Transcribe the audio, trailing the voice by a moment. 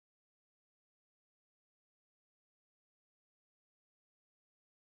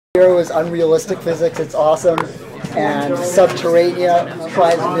F-Zero is unrealistic physics, it's awesome, and Subterranea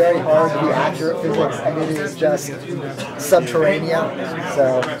tries very hard to be accurate physics, and it is just Subterranea,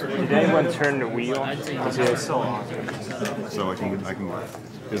 so... Did anyone turn the wheel? So I can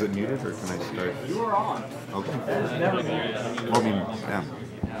is it muted or can I start? You were on. Okay. Well, I mean, yeah.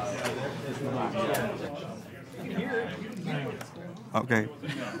 Okay.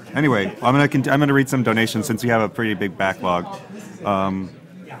 Anyway, I'm gonna read some donations since we have a pretty big backlog.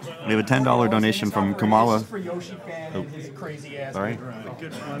 We have a $10 donation from Kamala. Oh, sorry.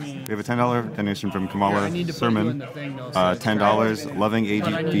 We have a $10 donation from Kamala Sermon. $10. Loving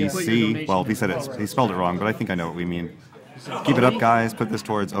AGDC. Well, he said it. He spelled it wrong, but I think I know what we mean. Keep it up, guys. Put this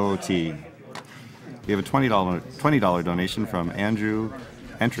towards OOT. We have a $20 donation from Andrew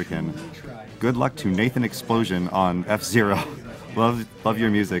Entrican. Good luck to Nathan Explosion on F-Zero. Love your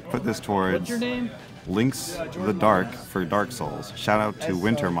music. Put this towards... What's your name? Links the Dark for Dark Souls. Shout out to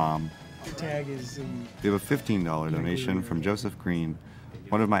Winter Mom. We have a $15 donation from Joseph Green.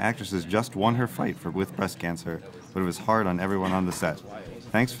 One of my actresses just won her fight with breast cancer, but it was hard on everyone on the set.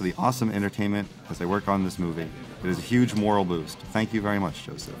 Thanks for the awesome entertainment as I work on this movie. It is a huge moral boost. Thank you very much,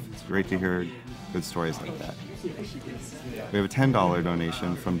 Joseph. It's great to hear good stories like that. We have a $10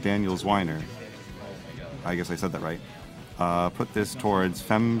 donation from Daniel Zwiner. I guess I said that right. Put this towards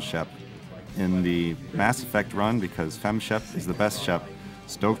FemShep in the Mass Effect run because FemShep is the best Shep.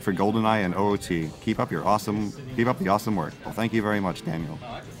 Stoked for GoldenEye and OOT. Keep up the awesome work. Well, thank you very much, Daniel.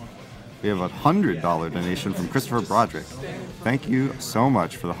 We have a $100 donation from Christopher Broderick. Thank you so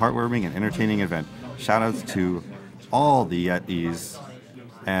much for the heartwarming and entertaining event. Shoutouts to all the Yetis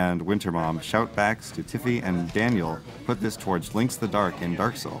and Winter Mom. Shoutbacks to Tiffy and Daniel. Put this towards Links the Dark in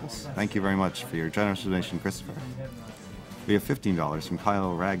Dark Souls. Thank you very much for your generous donation, Christopher. We have $15 from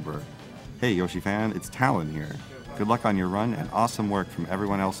Kyle Ragberg. Hey Yoshi fan, it's Talon here. Good luck on your run and awesome work from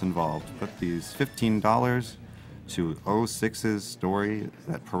everyone else involved. Put these $15 to 06's story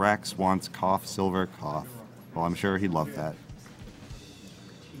that Parax wants cough, silver, cough. Well, I'm sure he'd love that.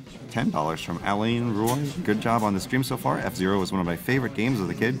 $10 from Alain Roy. Good job on the stream so far. F-Zero was one of my favorite games as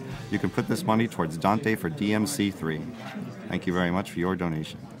a kid. You can put this money towards Dante for DMC3. Thank you very much for your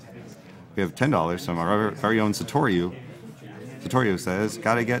donation. We have $10 from our very own Satoru. Satoru says,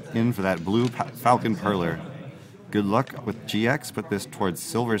 gotta get in for that blue Falcon Perler. Good luck with GX. Put this towards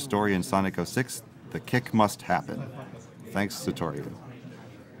Silver Story in Sonic 06. The kick must happen. Thanks, Satoru.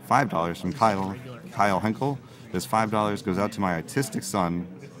 $5 from Kyle Henkel. This $5 goes out to my autistic son.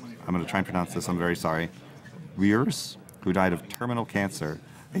 I'm going to try and pronounce this, I'm very sorry. Rears, who died of terminal cancer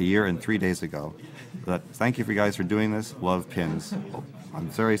a year and 3 days ago. But thank you for you guys for doing this. Love Pins. I'm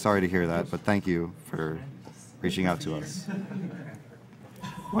very sorry to hear that, but thank you for reaching out to us.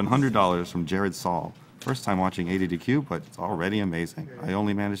 $100 from Jared Saul. First time watching AGDQ, but it's already amazing. I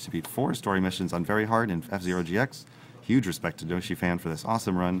only managed to beat 4 story missions on Very Hard in F-Zero GX. Huge respect to Doshi Fan for this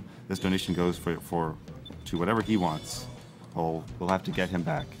awesome run. This donation goes to whatever he wants. We'll have to get him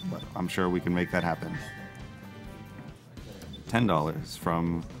back, but I'm sure we can make that happen. $10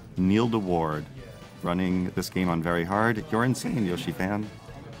 from Neil DeWard, running this game on Very Hard. You're insane, Yoshi Fan.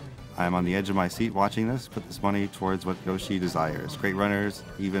 I'm on the edge of my seat watching this. Put this money towards what Yoshi desires. Great runners,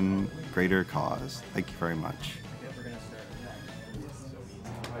 even greater cause. Thank you very much.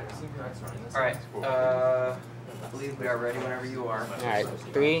 Alright, I believe we are ready whenever you are. Alright,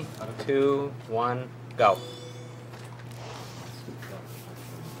 3, 2, 1, go.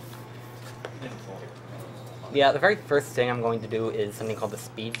 Yeah, the very first thing I'm going to do is something called the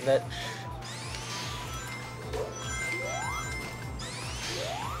speed glitch.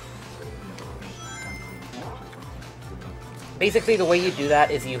 Basically, the way you do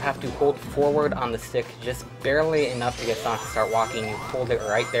that is you have to hold forward on the stick just barely enough to get Sonic to start walking. You hold it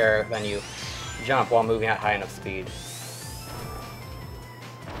right there, then you jump while moving at high enough speed.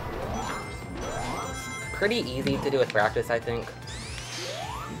 Pretty easy to do with practice, I think.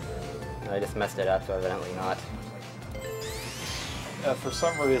 I just messed it up, so evidently not. For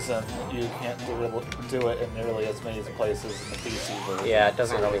some reason, you can't do it in nearly as many places in the PC version. Yeah, it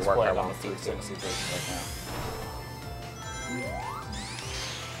doesn't really work on on the the 360 version right now.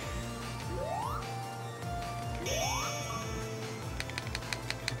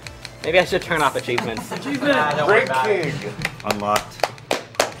 Maybe I should turn off achievements. Great King! Unlocked.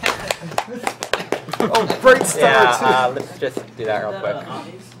 Oh, great start! Yeah, let's just do that real quick.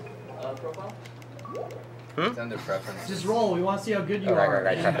 It's under preference. Just roll. We want to see how good you are.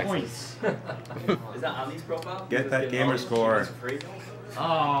 Right, Getting points. Is that on these profile? Get that gamer score.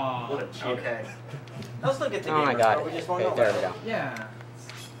 Oh. What a cheat. Okay. I'll still get the Oh gamer my god. score. We just won't Okay, know there about we it. go. Yeah.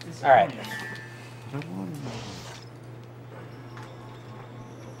 Alright.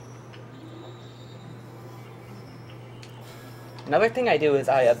 Another thing I do is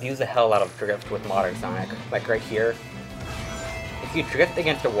I abuse the hell out of drift with Modern Sonic. Like right here. If you drift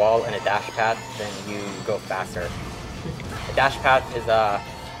against a wall in a dash path, then you go faster. A dash path is a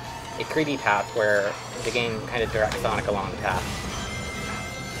 3D path where the game kind of directs Sonic along the path.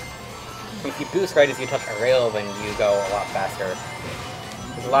 If you boost right as you touch a rail, then you go a lot faster.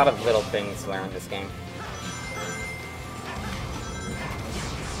 There's a lot of little things to learn in this game.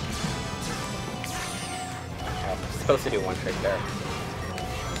 I'm supposed to do one trick there.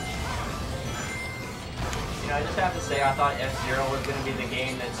 You know, I just have to say, I thought F-Zero was going to be the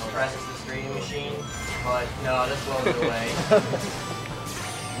game that stresses the streaming machine, but no, this blows it away. Is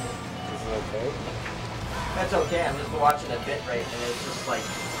it okay? That's okay, I'm just watching the bit rate, and it's just like,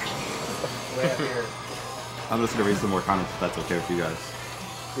 way up here. I'm just gonna read some more comments if that's okay with you guys.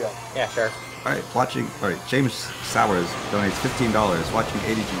 Yeah, sure. Alright, James Sowers donates $15 watching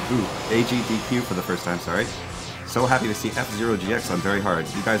AGDQ for the first time, sorry. So happy to see F-Zero GX on Very Hard.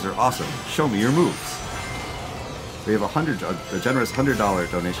 You guys are awesome. Show me your moves. We have a generous $100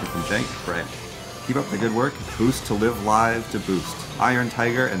 donation from Jank Brand. Keep up the good work. Boost to live live to boost. Iron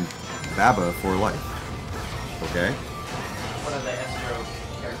Tiger and Baba for life. Okay. One of the F-Zero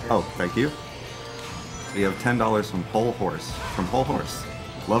characters. Oh, thank you. We have $10 from Whole Horse.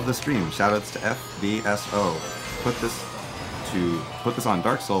 Love the stream. Shoutouts to FBSO. Put this on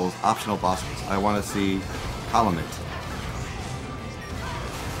Dark Souls optional bosses. I want to see Column.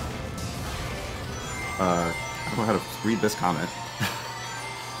 I don't know how to read this comment.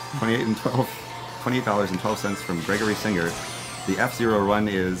 $28.12 from Gregory Singer. The F-Zero run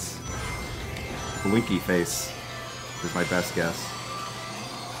is Winky Face. Is my best guess.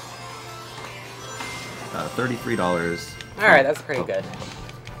 $33. Alright, that's pretty good.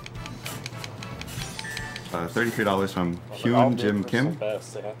 $33 from Well, all Hyun Jim games are Kim so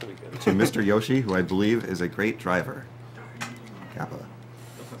fast, they have to be good. to Mr. Yoshi, who I believe is a great driver. Kappa.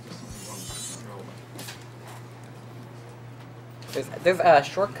 There's a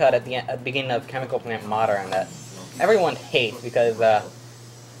shortcut at the beginning of Chemical Plant Modern that everyone hates because, So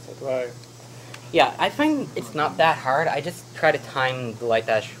do I. yeah, I find it's not that hard. I just try to time the light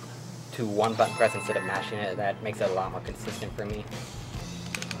dash to one button press instead of mashing it. That makes it a lot more consistent for me.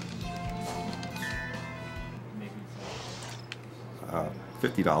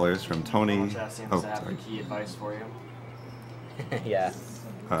 $50 from Tony. Oh, sorry. Key advice for you. Yeah.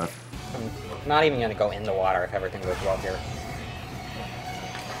 Uh, I'm not even going to go in the water if everything goes well here.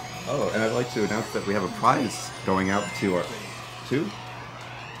 oh, and I'd like to announce that we have a prize going out to our two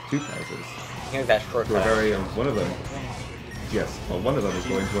prizes. Here's that To our shortcut. very own, one of them. Yes, well, one of them is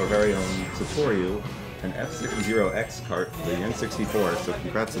going to our very own Satoriu, an F-Zero-X cart for the N64. So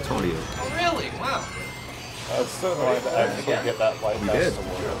congrats, Satoriu. Oh, really? Wow. I still wanted to actually get that light We dash did.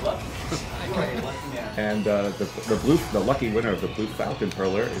 award. And the lucky winner of the Blue Falcon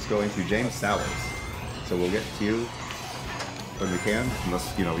Perler is going to James Sowers. So we'll get to you when we can,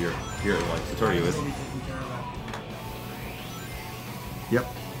 unless you're here like Satoriu is. Yep.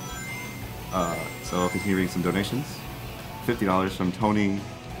 So I'll continue reading some donations. $50 from Tony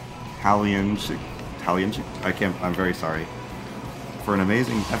Talianchik. I'm very sorry. For an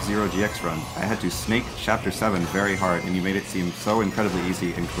amazing F-Zero GX run, I had to snake Chapter 7 very hard, and you made it seem so incredibly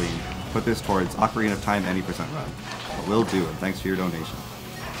easy and clean. Put this towards Ocarina of Time any % run. But will do, and thanks for your donation.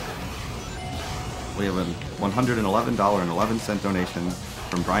 We have a $111.11 donation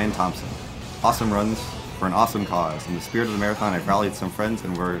from Brian Thompson. Awesome runs for an awesome cause. In the spirit of the marathon, I've rallied some friends,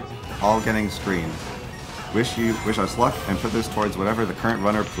 and we're all getting screened. Wish us luck, and put this towards whatever the current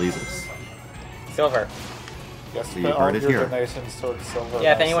runner pleases. Silver. Yes, So put you all heard of it your here. donations towards silver.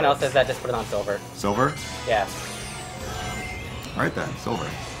 Yeah, if anyone else says that, just put it on silver. Silver? Yeah. Alright then, silver.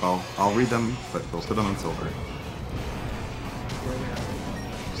 Well, I'll read them, but we'll put them on silver.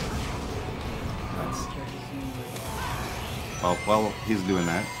 Nice. Well, while he's doing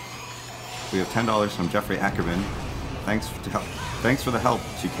that, we have $10 from Jeffrey Ackerman. Thanks for the help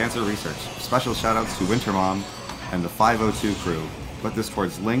to cancer research. Special shoutouts to Winter Mom and the 502 crew. Put this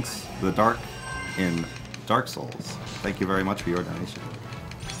towards Link's the Dark in Dark Souls. Thank you very much for your donation.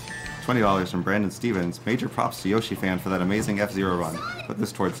 $20 from Brandon Stevens. Major props to Yoshi Fan for that amazing F-Zero run. Put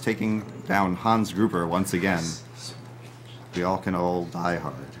this towards taking down Hans Gruber once again. We all can all die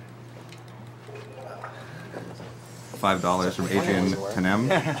hard. $5 from Adrian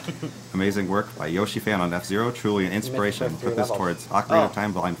Tanem. Amazing work by Yoshi Fan on F-Zero. Truly an inspiration. Put this towards Ocarina of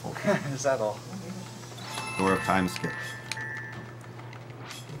Time Blindfold. Is that all? Door of Time skip.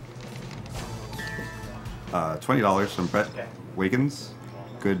 $20 from Brett Wiggins.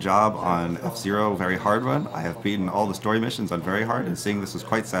 Good job on F-Zero Very Hard run. I have beaten all the story missions on Very Hard, and seeing this was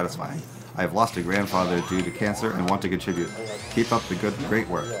quite satisfying. I have lost a grandfather due to cancer and want to contribute. Keep up the great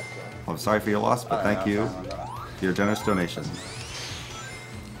work. I'm sorry for your loss, but thank you for your generous donation.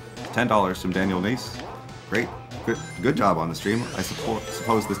 $10 from Daniel Nace. Great. Good job on the stream. I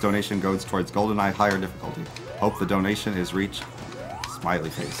suppose this donation goes towards GoldenEye higher difficulty. Hope the donation is reached. Smiley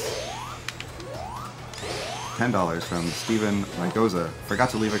face. $10 from Steven Ragoza. Forgot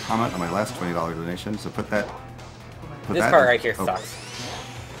to leave a comment on my last $20 donation, so put that. This part right here sucks.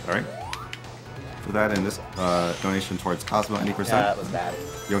 Alright. Put that in this donation towards Cosmo any %. Yeah, that was bad.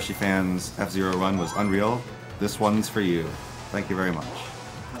 Yoshi fans F-Zero run was unreal. This one's for you. Thank you very much.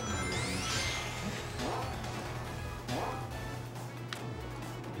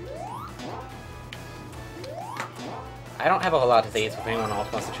 I don't have a whole lot to say, so if anyone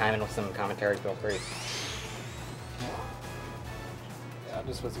else wants to chime in with some commentary, feel free. Yeah, I'm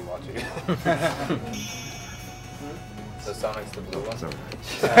just busy watching. So Sonic's the blue one?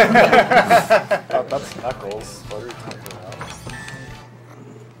 Oh, that's Knuckles. What are you talking about?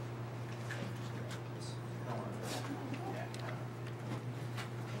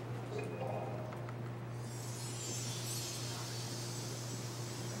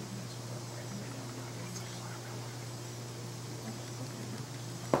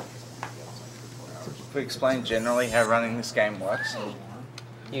 If we explain generally how running this game works.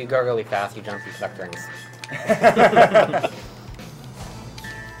 You go really fast, you jump, you collect rings.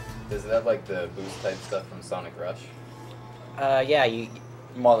 Does it have like the boost type stuff from Sonic Rush? Yeah, you...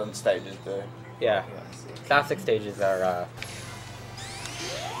 Modern stages do. Yeah. Classic stages are,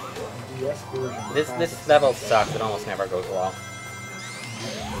 This level sucks, it almost never goes well.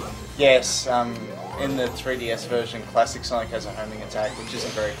 Yes, in the 3DS version, Classic Sonic has a homing attack, which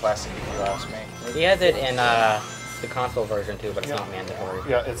isn't very classic if you ask me. He has it in, the console version too, but it's not mandatory.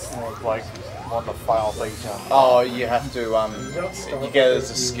 Yeah, it's like one of the final things. Oh, you have to, you get it as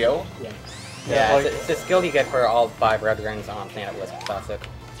a skill? Yeah, like, it's a skill you get for all 5 red rings on Planet Wisp Classic.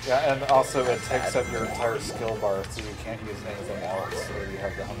 Yeah, and also it takes up your entire skill bar, so you can't use anything else, or you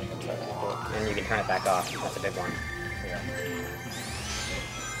have the homing attack with it. And you can turn it back off. That's a big one. Yeah.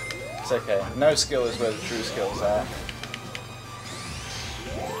 It's okay. No skill is where the true skills are.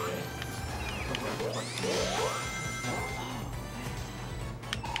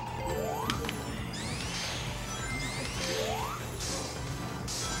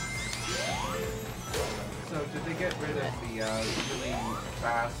 So did they get rid of the really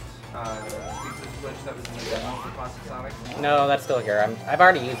fast pizza glitch that was in the demo for Classic Sonic? No, that's still here. I've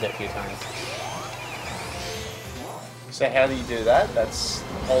already used it a few times. So how do you do that? That's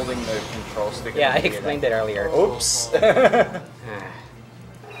holding the control stick. Yeah, I explained it earlier. Oops. I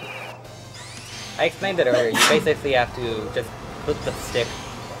explained it earlier. You basically have to just put the stick.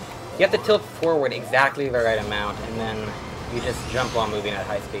 You have to tilt forward exactly the right amount, and then you just jump while moving at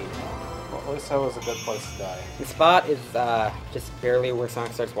high speed. Well, at least that was a good place to die. The spot is just barely where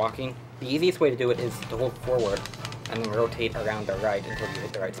Sonic starts walking. The easiest way to do it is to hold forward and then rotate around the right until you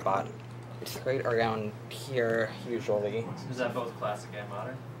hit the right spot. It's right around here, usually. Is that both classic and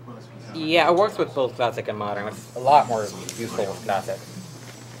modern? Yeah, it works with both classic and modern. It's a lot more useful with classic.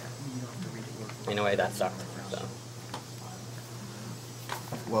 In a way, that sucked. So.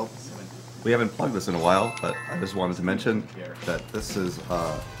 Well, we haven't plugged this in a while, but I just wanted to mention that this is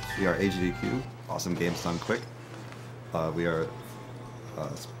we are AGDQ, Awesome Games Done Quick. We are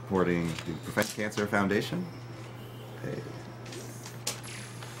supporting the Prevent Cancer Foundation.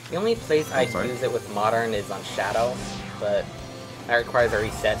 The only place I'd use it with modern is on Shadow, but that requires a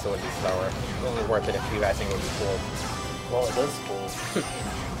reset, so it'd be slower. It's only worth it if you guys think it would be cool. Well, it is cool.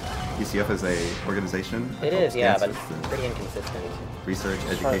 ECF is a organization. It is, yeah, but it's pretty inconsistent. Research,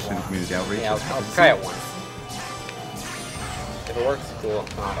 education, community outreach. Yeah, I'll try it once. If it works, cool.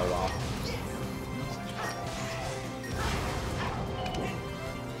 If not, oh well.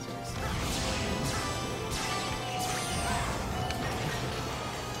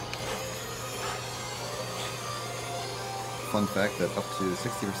 Fun fact that up to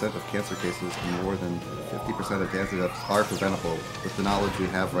 60% of cancer cases and more than 50% of cancer deaths are preventable with the knowledge we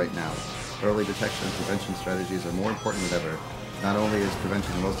have right now. Early detection and prevention strategies are more important than ever. Not only is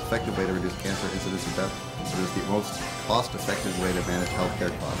prevention the most effective way to reduce cancer incidence and death, but it is the most cost-effective way to manage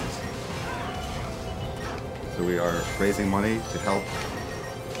healthcare costs. So we are raising money to help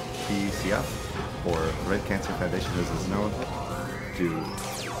PCF, or Red Cancer Foundation as it's known, to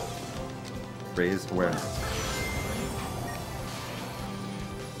raise awareness.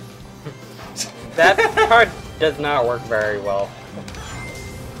 That part does not work very well.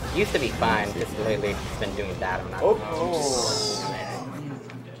 Used to be fine, just lately it's been doing that. I'm not.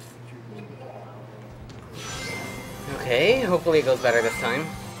 Okay, hopefully it goes better this time.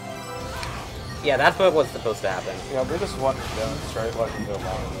 Yeah, that's what was supposed to happen. Yeah, we just wanted to demonstrate what can go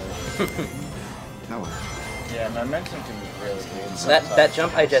wrong there. No. Yeah, momentum can be really good. That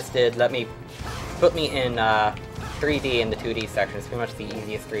jump I just did put me in 3D in the 2D section. It's pretty much the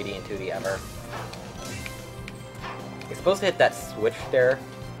easiest 3D and 2D ever. You're supposed to hit that switch there,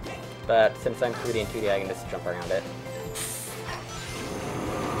 but since I'm 3D and 2D, I can just jump around it.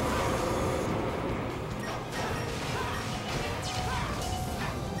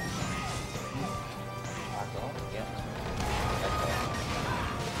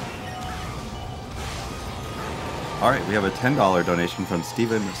 Alright, we have a $10 donation from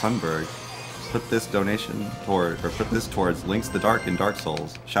Steven Sundberg. Put this towards Links the Dark in Dark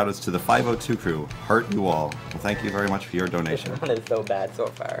Souls. Shoutouts to the 502 crew. Heart you all. Well, thank you very much for your donation. This one is so bad so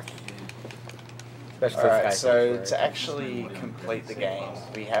far. Alright, so to actually complete the game,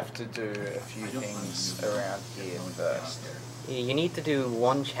 we have to do a few things around here first. You need to do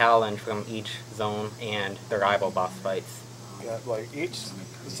one challenge from each zone and the rival boss fights. Yeah, like each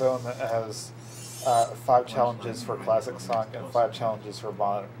zone has 5 challenges for Classic Sonic and 5 challenges for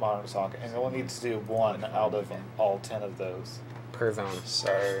Modern Sonic, and you'll need to do 1 out of all 10 of those. Per zone.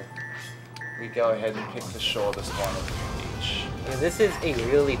 So we go ahead and pick the shortest one of each. Yeah, this is a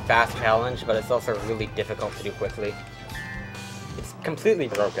really fast challenge, but it's also really difficult to do quickly. It's completely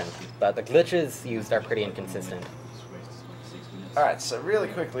broken, but the glitches used are pretty inconsistent. Alright, so really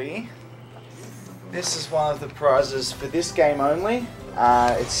quickly, this is one of the prizes for this game only.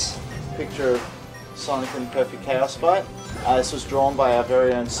 It's a picture of Sonic and Perfect Chaos Fight. This was drawn by our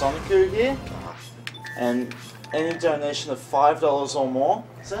very own Sonicu here. And any donation of $5 or more.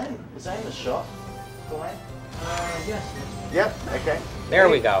 Is that in the shot? Yes. Yep, okay. There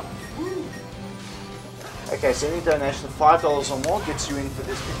we go. Okay, so any donation of $5 or more gets you in for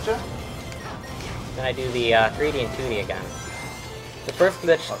this picture. Then I do the 3D and 2D again. The first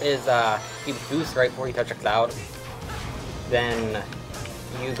glitch is you boost right before you touch a cloud. Then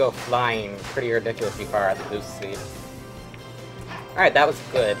you go flying pretty ridiculously far at the boost speed. Alright, that was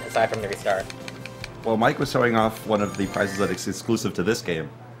good, aside from the restart. Well, Mike was showing off one of the prizes that is exclusive to this game,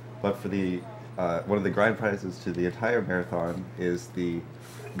 but for the one of the grand prizes to the entire marathon is the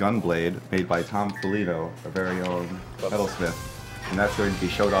Gunblade made by Tom Felino, our very own metalsmith, and that's going to be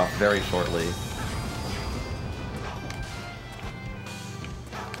showed off very shortly.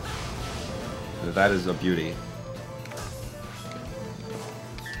 That is a beauty.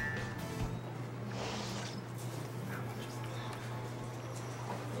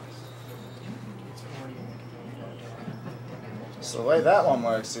 So the way that one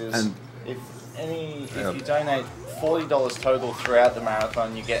works is, if you donate $40 total throughout the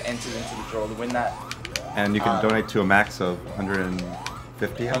marathon, you get entered into the draw to win that. And you can donate to a max of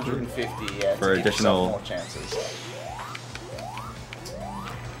 150. 150, yeah, for to additional give yourself more chances.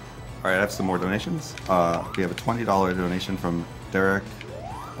 Alright, I have some more donations. We have a $20 donation from Derek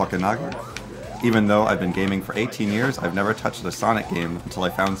Wakanaga. Even though I've been gaming for 18 years, I've never touched a Sonic game until I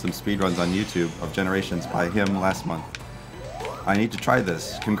found some speedruns on YouTube of Generations by him last month. I need to try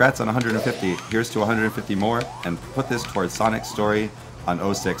this. Congrats on 150. Here's to 150 more, and put this towards Sonic's story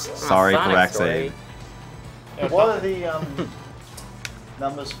on 06. Sorry, Paraxade. What are the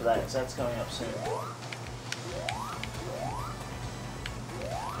numbers for that? Because that's coming up soon.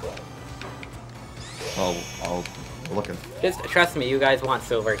 I'll look at. Just trust me, you guys want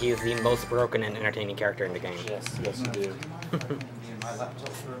Silver. He is the most broken and entertaining character in the game. Yes, yes you do. My laptop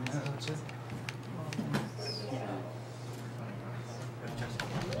for a minute or two.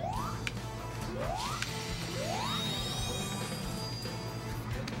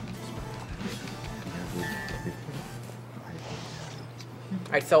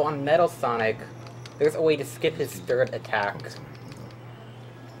 Alright, so on Metal Sonic, there's a way to skip his third attack.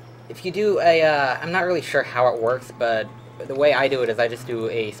 If you do a, I'm not really sure how it works, but the way I do it is I just do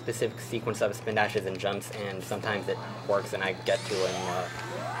a specific sequence of spin dashes and jumps, and sometimes it works and I get to him,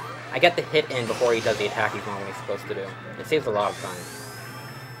 I get the hit in before he does the attack he's normally supposed to do. It saves a lot of time.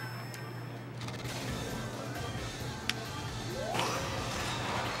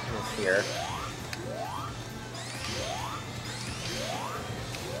 Almost here.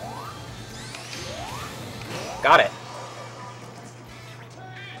 Got it.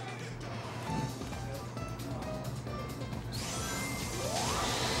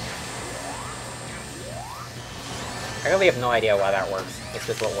 I really have no idea why that works. It's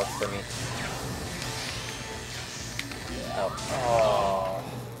just what works for me. Oh.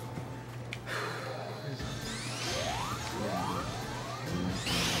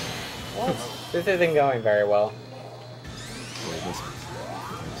 What? This isn't going very well.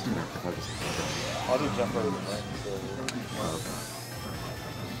 How do you jump over the ring?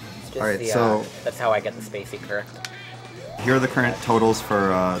 just All right, the, so that's how I get the Spacey correct. here are the current totals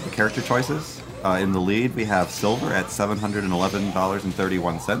for the character choices. In the lead, we have Silver at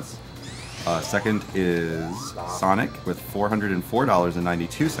 $711.31. Second is Sonic with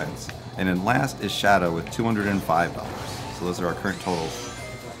 $404.92. And in last is Shadow with $205. So those are our current totals.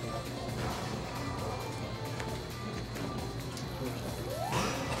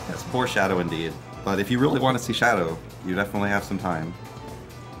 Yes, poor Shadow indeed. But if you really want to see Shadow, you definitely have some time.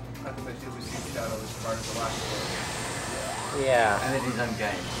 I think we see Shadow as part of the last one. Yeah. And it is on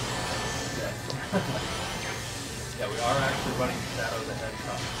game. Yeah, we are actually running Shadow the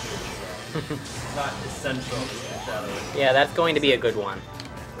Hedgehog too, so it's not essential to see Shadow. Yeah, that's going to be a good one.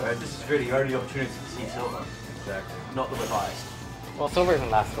 Right, this is really your only opportunity to see Silver. Exactly. Not that we're biased. Well, Silver's in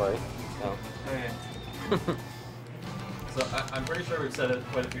last story, so. Okay. So I'm pretty sure we've said it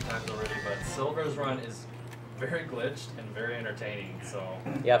quite a few times already, but Silver's run is very glitched and very entertaining, so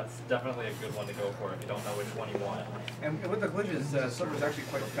that's definitely a good one to go for if you don't know which one you want. And with the glitches, Silver's actually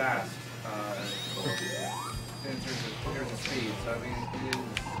quite fast in terms of speed. So I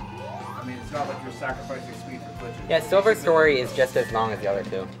mean, it's not like you're sacrificing speed for glitches. Yeah, Silver's story is just as long as the other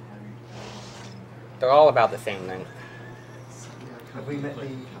two. They're all about the same length. Have we met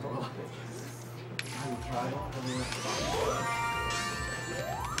the...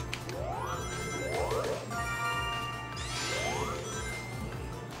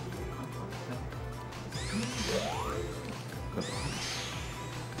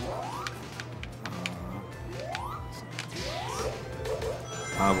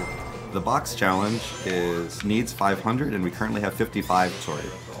 The box challenge needs 500, and we currently have 55 sorted.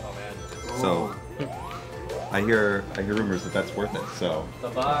 So I hear rumors that that's worth it. So the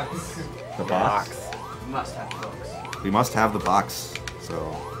box. The box. We must have the box. We must have the box.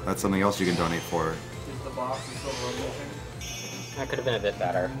 So that's something else you can donate for. Is the box a Silver edition? That could have been a bit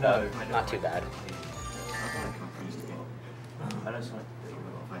better. No, not too bad.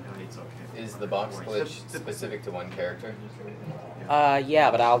 Is the box glitch specific to one character?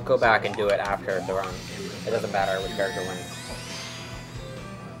 Yeah, but I'll go back and do it after the run. It doesn't matter which character wins.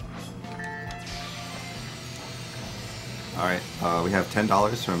 Alright, we have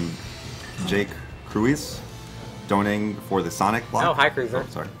 $10 from Jake Cruise, donating for the Sonic block. Oh, hi, Cruiser. Oh,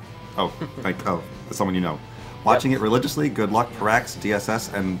 sorry. Oh, that's someone you know. Watching it religiously, good luck, Parax,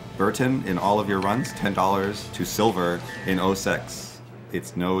 DSS, and Burton in all of your runs. $10 to Silver in 06.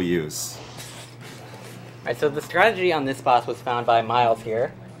 It's no use. Alright, so the strategy on this boss was found by Miles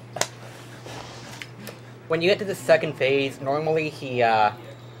here. When you get to the second phase, normally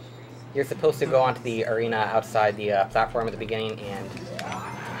you're supposed to go onto the arena outside the platform at the beginning and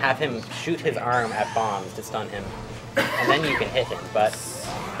have him shoot his arm at bombs to stun him. And then you can hit him, but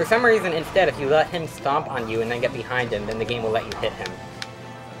for some reason instead, if you let him stomp on you and then get behind him, then the game will let you hit him.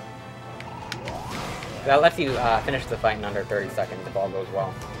 That lets you finish the fight in under 30 seconds if all goes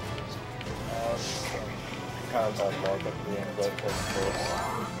well. Kind of bad luck at the end, but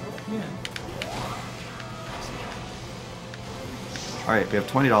Alright, we have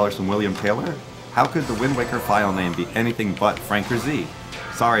 $20 from William Taylor. How could the Wind Waker file name be anything but Franker Z?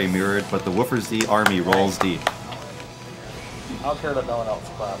 Sorry, Mirrored, but the Woofer Z army rolls deep. I don't care that no one else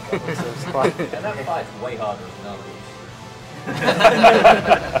clapped. And that fight's way harder than others.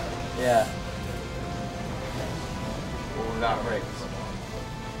 Yeah. Well, without breaks.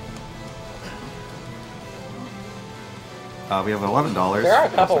 We have $11. There are a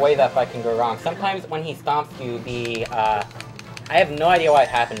couple ways that fight can go wrong. Sometimes when he stomps you, I have no idea why it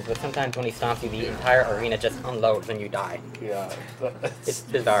happens, but sometimes when he stomps you, the entire arena just unloads and you die. Yeah, it's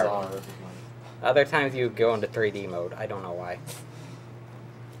bizarre. Other times you go into 3D mode. I don't know why.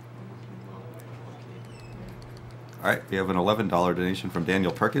 Alright, we have an $11 donation from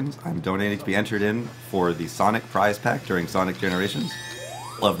Daniel Perkins. I'm donating to be entered in for the Sonic prize pack during Sonic Generations.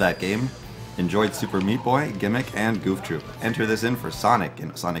 Love that game. Enjoyed Super Meat Boy, Gimmick, and Goof Troop. Enter this in for Sonic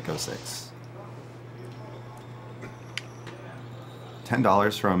in Sonic 06.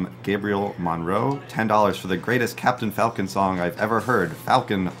 $10 from Gabriel Monroe. $10 for the greatest Captain Falcon song I've ever heard.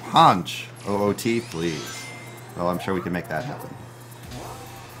 Falcon Haunch. OOT, please. Well, I'm sure we can make that happen.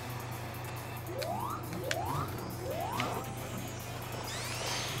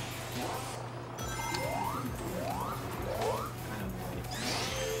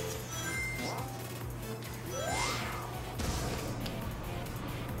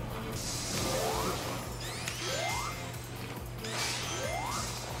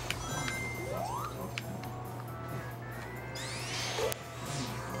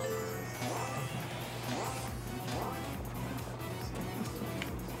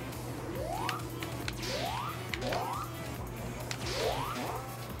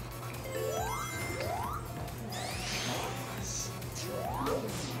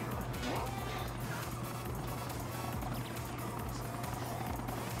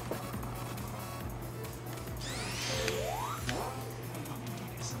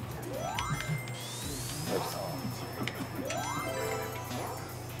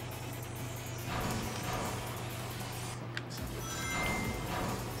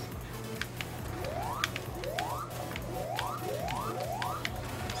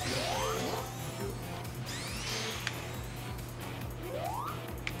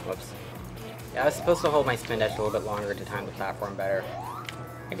 I was supposed to hold my spin dash a little bit longer to time the platform better.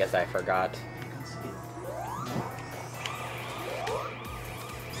 I guess I forgot.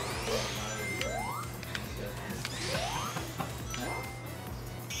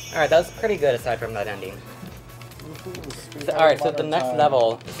 Alright, that was pretty good aside from that ending. Alright, so the next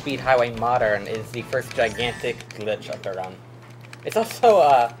level, Speed Highway Modern, is the first gigantic glitch of the run. It's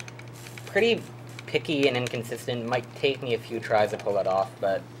also pretty picky and inconsistent. Might take me a few tries to pull it off,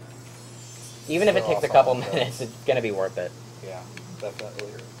 but even if it takes a couple minutes, it's gonna be worth it. Yeah,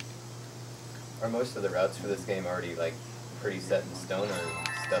 definitely. Are most of the routes for this game already like pretty set in stone, or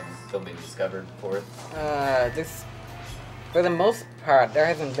stuff still being discovered for it? For the most part, there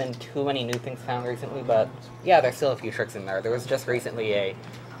hasn't been too many new things found recently, but yeah, there's still a few tricks in there. There was just recently a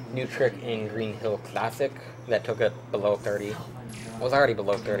new trick in Green Hill Classic that took it below 30. It was already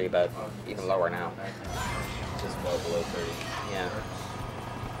below 30, but even lower now. Just well below 30. Yeah.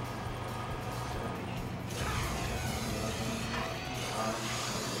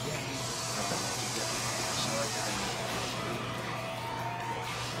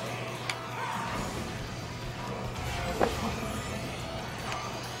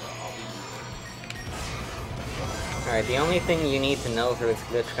 Alright, the only thing you need to know for this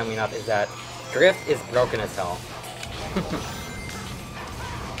glitch coming up is that drift is broken as hell.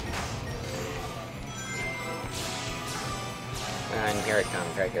 And here it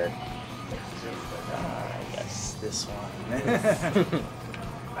comes, right here. Yes, this one.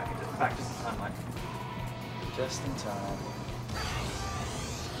 Back just in time, Mike. Just in time.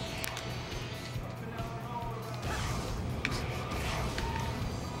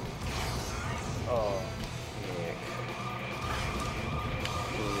 Oh.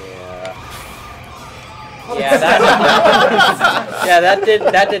 Yeah, that yeah,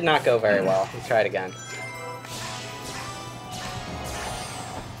 that did not go very well. Let's try it again.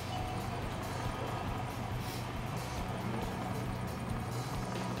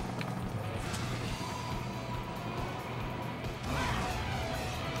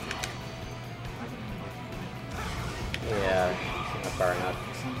 Yeah, not far enough.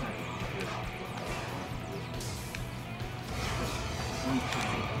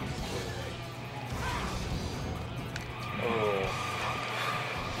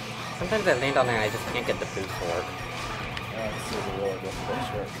 Sometimes I land on there and I just can't get the boost to work. This is a really difficult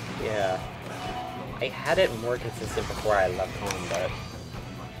trick. Yeah. I had it more consistent before I left home, but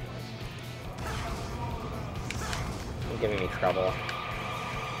it's giving me trouble.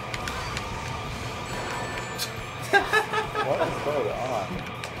 What is going on?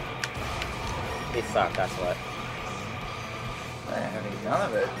 They suck, that's what. I ain't having none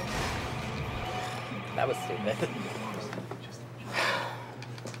of it. That was stupid.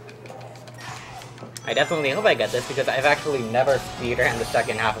 I definitely hope I get this because I've actually never speedrun the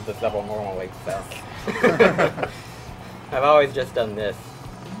second half of this level normally, so. I've always just done this.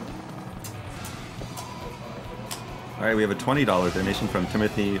 Alright, we have a $20 donation from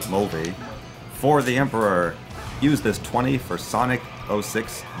Timothy Mulvey. For the Emperor, use this 20 for Sonic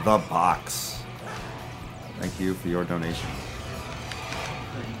 06 The Box. Thank you for your donation.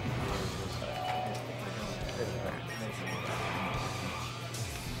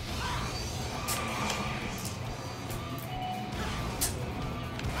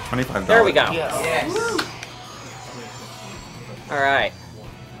 $25. There we go. Yes. All right.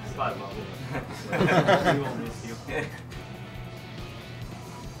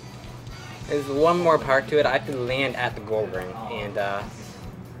 There's one more part to it. I have to land at the gold ring, and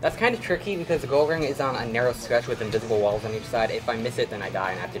that's kind of tricky because the gold ring is on a narrow stretch with invisible walls on each side. If I miss it, then I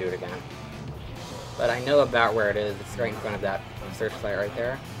die and I have to do it again. But I know about where it is. It's right in front of that searchlight right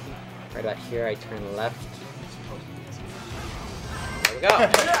there. Right about here, I turn left. There we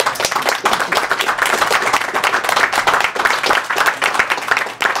go.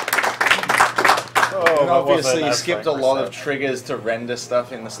 And obviously you skipped a lot of triggers to render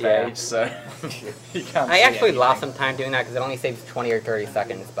stuff in the stage, so you can't I actually anything. lost some time doing that because it only saves 20 or 30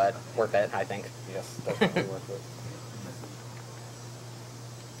 seconds, but worth it, I think. Yes, definitely worth it.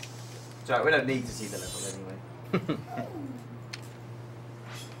 So we don't need to see the level anyway.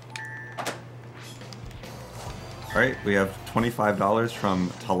 Alright, we have $25 from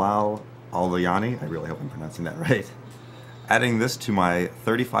Talal Alayani. I really hope I'm pronouncing that right. Adding this to my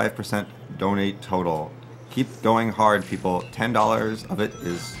 35% donate total. Keep going hard, people. $10 of it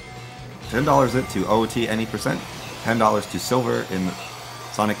is $10 it to OOT any percent, $10 to silver in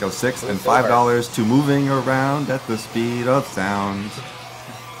Sonic 06, and $5 to moving around at the speed of sound.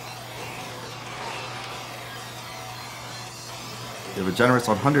 We have a generous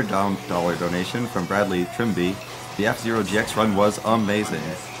 $100 donation from Bradley Trimby. The F-Zero GX run was amazing.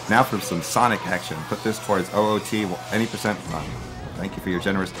 Now for some Sonic action. Put this towards OOT any percent run. Thank you for your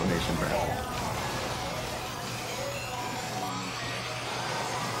generous donation, Bradley.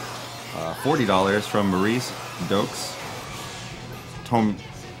 $40 from Maurice Dokes.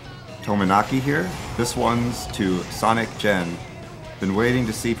 Tomanaki here. This one's to Sonic Gen. Been waiting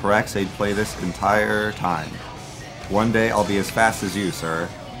to see Paraxade play this entire time. One day I'll be as fast as you, sir.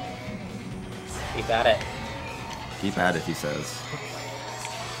 Keep at it. Keep at it, he says.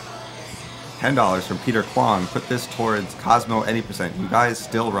 $10 from Peter Kwong. Put this towards Cosmo any percent. You guys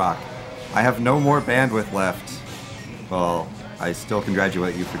still rock. I have no more bandwidth left. Well, I still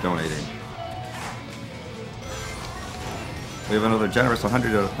congratulate you for donating. We have another generous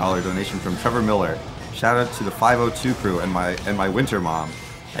 $100 donation from Trevor Miller. Shout out to the 502 crew and my winter mom.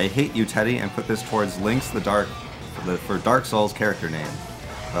 I hate you, Teddy, and put this towards Link's the Dark for Dark Souls character name.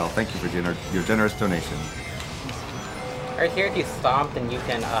 Well, thank you for your generous donation. Right here, if you stomp, then you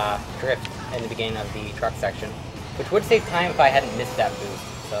can drift in the beginning of the truck section, which would save time if I hadn't missed that boost.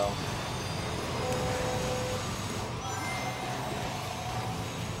 So.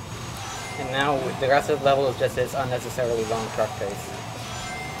 And now the rest of the level is just this unnecessarily long truck chase.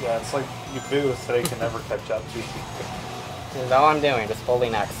 Yeah, it's like you boost, so they can never catch up to you. This is all I'm doing, just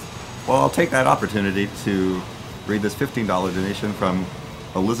holding X. Well, I'll take that opportunity to read this $15 donation from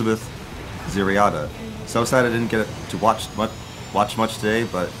Elizabeth Ziriata. So sad I didn't get to watch much today,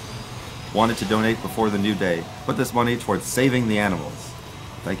 but wanted to donate before the new day. Put this money towards saving the animals.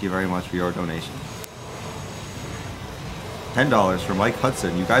 Thank you very much for your donation. $10 from Mike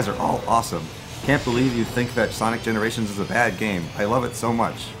Hudson. You guys are all awesome. Can't believe you think that Sonic Generations is a bad game. I love it so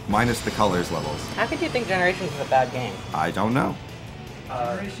much, minus the colors levels. How could you think Generations is a bad game? I don't know.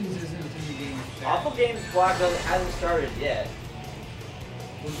 Generations isn't in the game. Awful Games block hasn't started yet.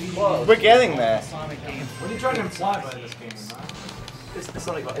 We're getting there. Sonic game. What are you trying to imply by this game, man? It's the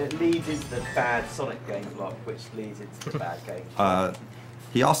Sonic block. It leads into the bad Sonic game block, which leads into the bad game.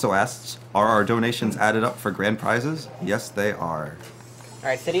 He also asks, are our donations added up for grand prizes? Yes, they are.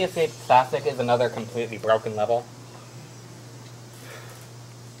 Alright, City Escape Classic is another completely broken level.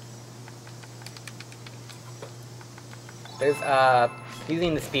 There's,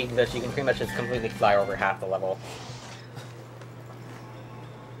 using the speed glitch, you can pretty much just completely fly over half the level.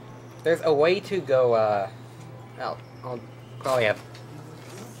 There's a way to go, well, I'll probably have...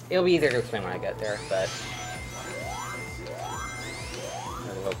 It'll be easier to explain when I get there, but...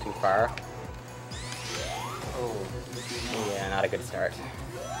 a little too far. Oh, yeah, not a good start.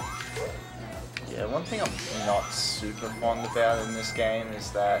 Yeah, one thing I'm not super fond about in this game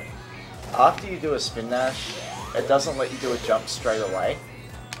is that after you do a spin dash, it doesn't let you do a jump straight away.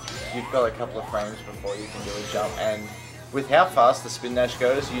 You've got a couple of frames before you can do a jump, and with how fast the spin dash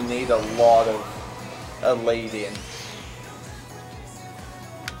goes, you need a lot of a lead in.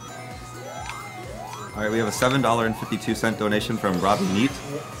 Alright, we have a $7.52 donation from Robbie Neat.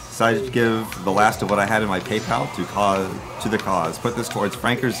 Decided to give the last of what I had in my PayPal to the cause. Put this towards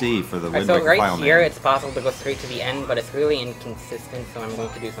Franker Z for the Wind Waker So right file here, name. it's possible to go straight to the end, but it's really inconsistent, so I'm going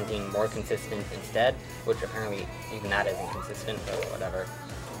to do something more consistent instead, which apparently even that is inconsistent, but whatever.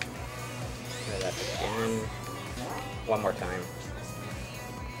 Try that again. One more time.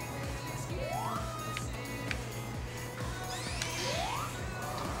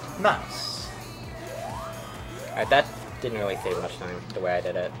 Nice. Alright, that didn't really save much time, the way I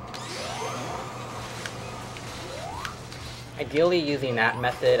did it. Ideally, using that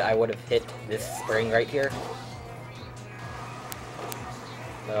method, I would have hit this spring right here.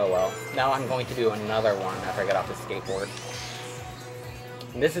 Oh well. Now I'm going to do another one after I get off the skateboard.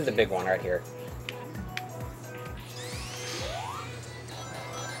 And this is the big one right here.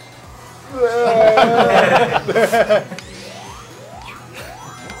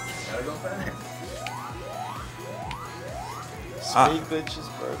 Speed glitch is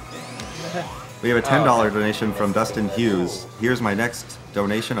broken. We have a $10 donation from Dustin Hughes. Here's my next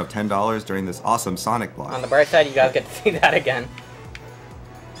donation of $10 during this awesome Sonic block. On the bright side, you guys get to see that again.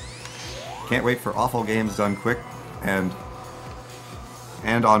 Can't wait for Awful Games Done quick and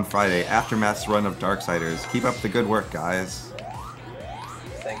on Friday, Aftermath's run of Darksiders. Keep up the good work, guys.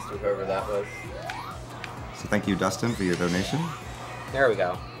 Thanks to whoever that was. So thank you, Dustin, for your donation. There we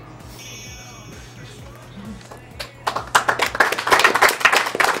go.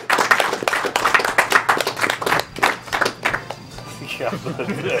 I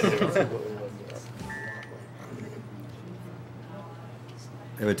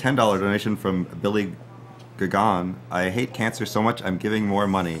have a $10 donation from Billy Gagan. I hate cancer so much I'm giving more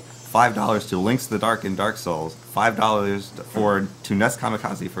money. $5 to Link's the Dark in Dark Souls. $5 to Nest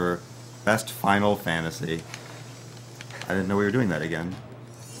Kamikaze for Best Final Fantasy. I didn't know we were doing that again.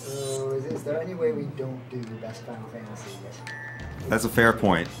 So is there any way we don't do best Final Fantasy yet? That's a fair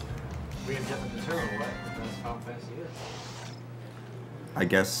point. We have yet to determine what the best Final Fantasy is. I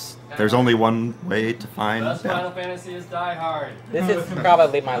guess there's only one way to find Best out. Final Fantasy is Die Hard. This is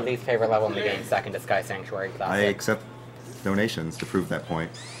probably my least favorite level in the game, second to Sky Sanctuary I Classic. accept donations to prove that point.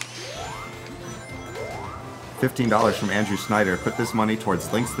 $15 from Andrew Snyder. Put this money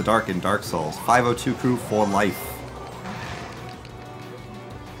towards Links the Dark and Dark Souls. 502 crew for life.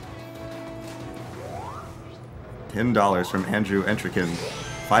 $10 from Andrew Entrikin.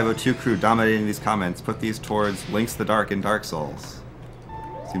 502 crew dominating these comments. Put these towards Links the Dark and Dark Souls.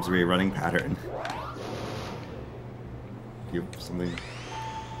 Seems to be a running pattern. Do you have something?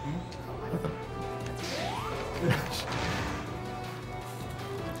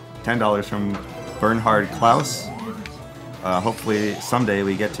 $10 from Bernhard Klaus. Hopefully someday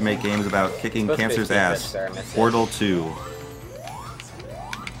we get to make games about kicking cancer's ass. Portal 2.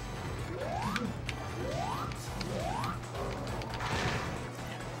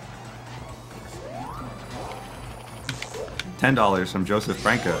 $10 from Joseph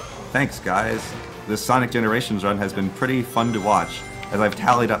Franca. Thanks, guys. This Sonic Generations run has been pretty fun to watch, as I've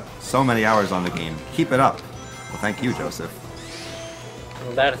tallied up so many hours on the game. Keep it up. Well, thank you, Joseph.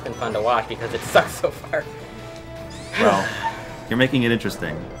 Well, that has been fun to watch because it sucks so far. Well, you're making it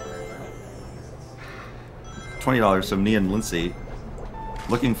interesting. $20 from Neon Lindsay.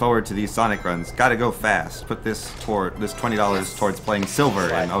 Looking forward to these Sonic runs. Gotta go fast. Put this $20 towards playing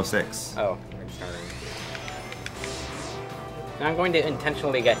Silver in 06. Oh, we're starting. Now I'm going to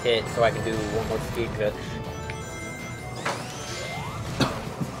intentionally get hit so I can do one more speed glitch.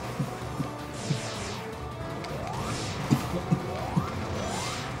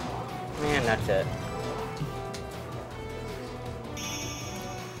 Man, that's it.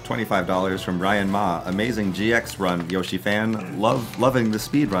 $25 from Ryan Ma. Amazing GX run, Yoshi fan. Loving the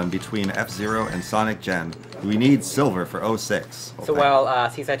speed run between F-Zero and Sonic Gen. We need Silver for 06. So while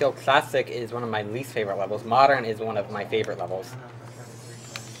Seaside Hill Classic is one of my least favorite levels, Modern is one of my favorite levels.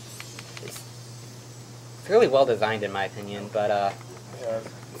 It's really well designed in my opinion, but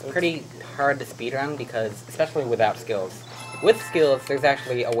it's pretty hard to speedrun because, especially without skills. With skills, there's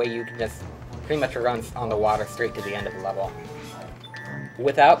actually a way you can just pretty much run on the water straight to the end of the level.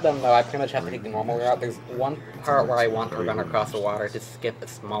 Without them, though, I pretty much have to take the normal route. There's one part where I want to run across the water to skip a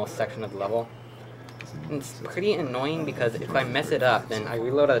small section of the level. And it's pretty annoying because if I mess it up, then I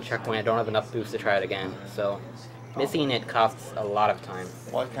reload at a checkpoint, I don't have enough boost to try it again. So missing it costs a lot of time.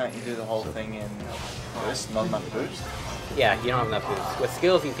 Why can't you do the whole thing in this? Not enough boost? Yeah, you don't have enough boost. With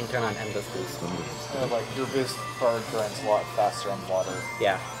skills, you can turn on endless boost. Like your boost bar runs a lot faster on water.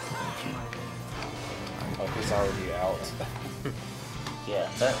 Yeah. Like he's already out. Yeah,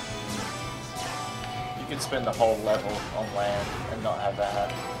 that... You could spend the whole level on land and not have that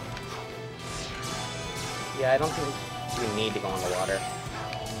happen. Yeah, I don't think you need to go on the water.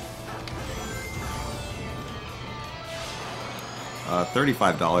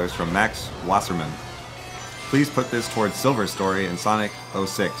 $35 from Max Wasserman. Please put this towards Silver Story and Sonic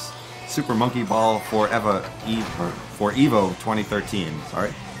 06. Super Monkey Ball for Evo 2013.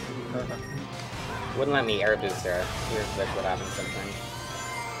 Sorry. Wouldn't let me air boost there. Here's what happens sometimes.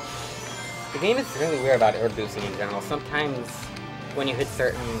 The game is really weird about air boosting in general. Sometimes when you hit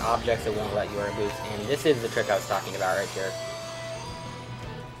certain objects it won't let you air boost, and this is the trick I was talking about right here.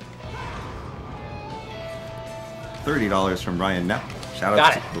 $30 from Ryan Knapp. Shout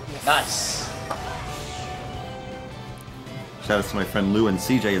Got out it. to, Nice. Shout out to my friend Lou and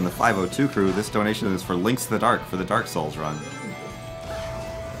CJ in the 502 crew. This donation is for Links the Dark for the Dark Souls run.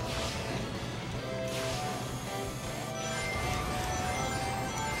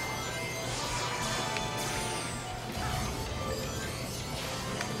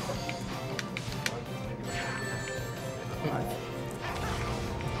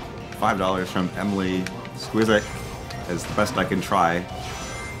 $5 from Emily Squizik is the best I can try.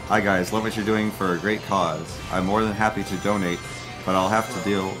 Hi guys, love what you're doing for a great cause. I'm more than happy to donate, but I have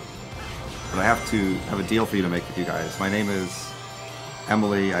to have a deal for you to make with you guys. My name is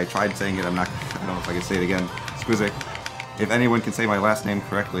Emily. I tried saying it. I don't know if I can say it again. Squizik. If anyone can say my last name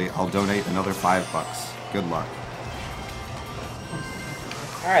correctly, I'll donate another $5. Good luck.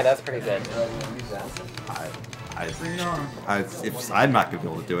 Alright, that's pretty good. If I'm not going to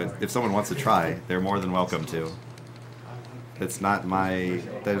be able to do it, if someone wants to try, they're more than welcome to. It's not my...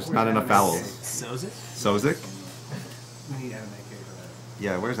 There's not enough vowels. Sozik? Sozik? We need Adam AK for that.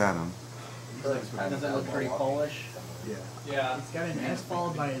 Yeah, where's Adam? Does it look pretty Polish? Yeah. Yeah. It's got an S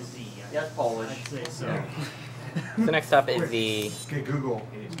followed by a Z. Yeah, it's Polish. I'd say so. So next up is the... Okay, Google.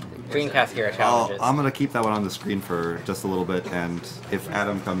 Dreamcast era challenges. I'm going to keep that one on the screen for just a little bit, and if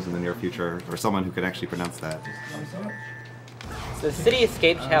Adam comes in the near future, or someone who can actually pronounce that. So the City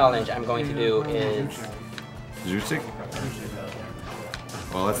Escape challenge I'm going to do is... Jusik?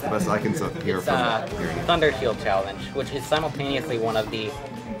 Well, that's the best I can hear It's from Thunder Shield challenge, which is simultaneously one of the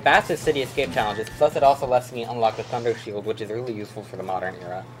fastest City Escape challenges, plus it also lets me unlock the Thunder Shield, which is really useful for the modern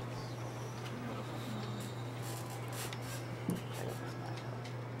era.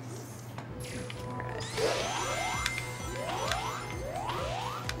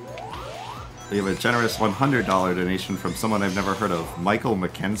 We have a generous $100 donation from someone I've never heard of, Michael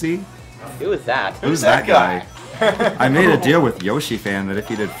McKenzie. Who is that? Who's that guy? I made a deal with Yoshi Fan that if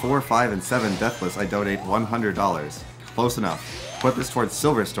he did 4, 5, and 7 Deathless, I'd donate $100. Close enough. Put this towards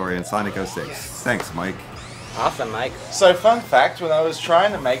Silver Story and Sonic 06. Thanks, Mike. Awesome, Mike. So, fun fact, when I was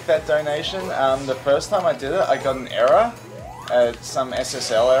trying to make that donation, the first time I did it, I got an error, some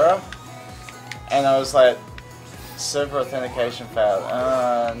SSL error, and I was like, server authentication failed.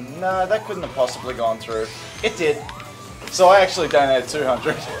 No, that couldn't have possibly gone through. It did. So I actually donated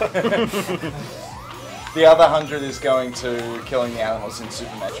 200. The other 100 is going to killing the animals in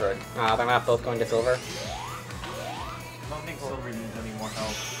Super Metroid. They're not both going to Silver. I don't think Silver needs any more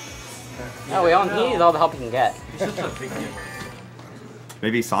help. No, we all need all the help you can get. He's such a big giver.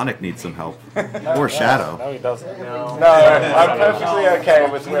 Maybe Sonic needs some help. Or Shadow. No, he doesn't. No, I'm perfectly okay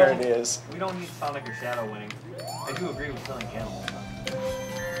with where it is. We don't need Sonic or Shadow winning. I do agree with killing animals.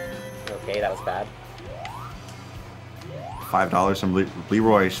 Okay, that was bad. $5 from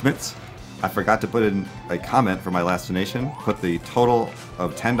Leroy Schmitz. I forgot to put in a comment for my last donation. Put the total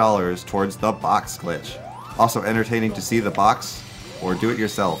of $10 towards the box glitch. Also entertaining to see the box, or do it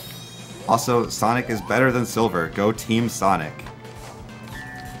yourself. Also, Sonic is better than Silver. Go Team Sonic.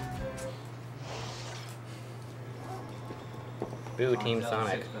 Boo, Team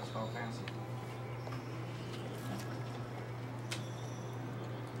Sonic.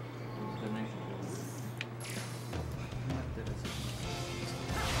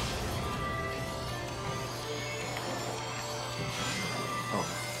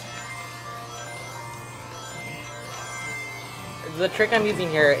 The trick I'm using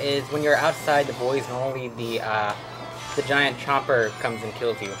here is when you're outside the boys, normally the giant chomper comes and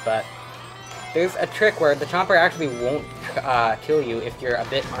kills you, but there's a trick where the chomper actually won't kill you if you're a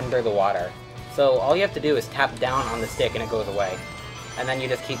bit under the water. So all you have to do is tap down on the stick and it goes away. And then you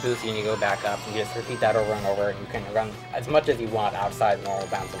just keep boosting and you go back up, and you just repeat that over and over, and you can run as much as you want outside the normal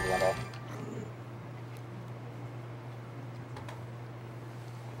bounds of the level.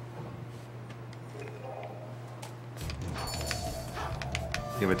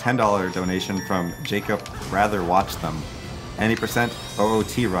 We have a $10 donation from Jacob Rather Watch Them. Any percent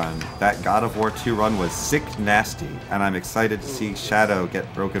OOT run. That God of War 2 run was sick nasty, and I'm excited to see Shadow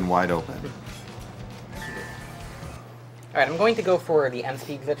get broken wide open. Alright, I'm going to go for the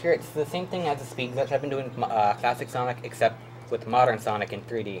M-Speed glitch here. It's the same thing as the speed glitch I've been doing with Classic Sonic, except with Modern Sonic in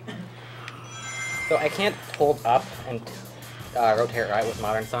 3D. So I can't hold up and rotate right with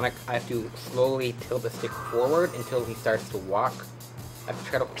Modern Sonic. I have to slowly tilt the stick forward until he starts to walk. I have to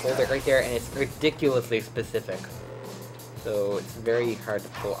try to hold it right there, and it's ridiculously specific. So it's very hard to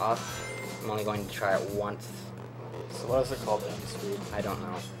pull off. I'm only going to try it once. So what is it called, M-Speed? I don't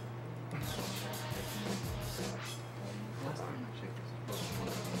know.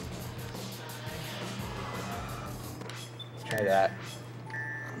 Let's try that.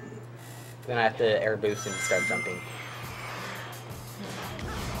 Then I have to air boost and start jumping.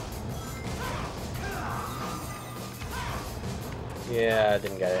 Yeah, I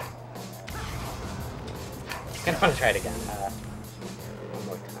didn't get it. I want to try it again. One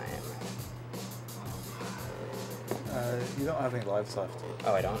more time. You don't have any lives left.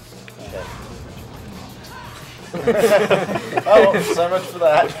 Oh, I don't? Shit. Oh, so much for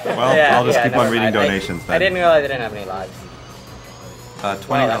that. Well, yeah, I'll just keep on reading mind. donations then. I didn't realize I didn't have any lives.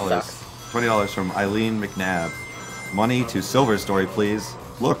 $20. $20 from Eileen McNabb. Money to Silver Story, please.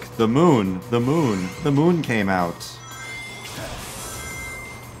 Look, the moon, the moon, the moon came out.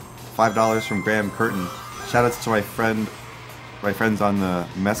 $5 from Graham Curtin. Shoutouts to my friends on the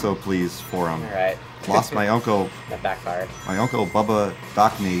Meso Please forum. Alright. Lost my uncle. That backfired. My uncle Bubba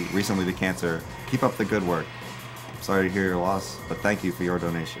Dockney recently to cancer. Keep up the good work. Sorry to hear your loss, but thank you for your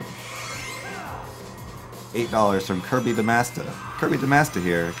donation. $8 from Kirby Demasta. Kirby Demasta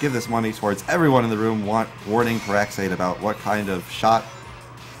here. Give this money towards everyone in the room warning Paraxade about what kind of shot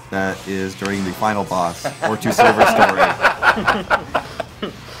that is during the final boss, or to Silver Story.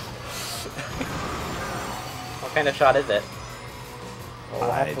 What kind of shot is it? Well,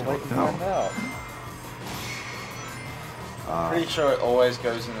 we'll have to wait and find out. Pretty sure it always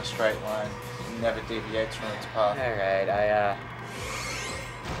goes in a straight line. Never deviates from its path. Alright,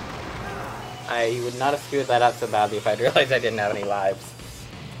 I would not have screwed that up so badly if I'd realized I didn't have any lives.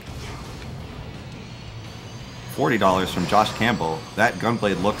 $40 from Josh Campbell. That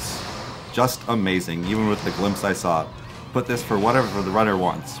gunblade looks just amazing, even with the glimpse I saw. Put this for whatever the runner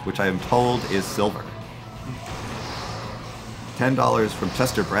wants, which I am told is silver. $10 from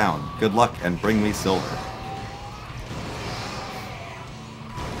Chester Brown. Good luck and bring me silver.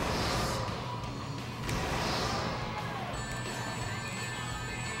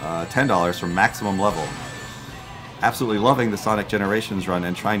 $10 from Maximum Level. Absolutely loving the Sonic Generations run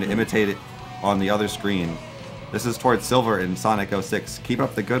and trying to imitate it on the other screen. This is towards silver in Sonic 06. Keep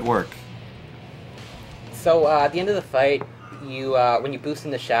up the good work. So at the end of the fight, you when you boost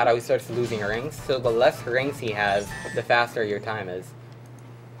in the shadow, he starts losing rings. So the less rings he has, the faster your time is.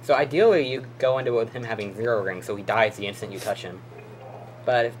 So ideally, you go into it with him having 0 rings, so he dies the instant you touch him.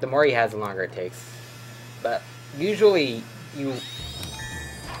 But if the more he has, the longer it takes. But usually, you'll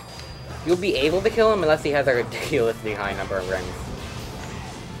be able to kill him unless he has a ridiculously high number of rings.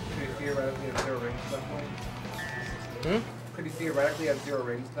 Could he theoretically have 0 rings at that point? Could he theoretically have 0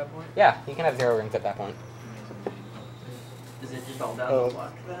 rings at that point? Yeah, he can have 0 rings at that point. Is it just all down to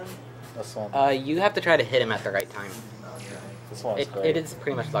luck then? This one. You have to try to hit him at the right time. This one's great. It is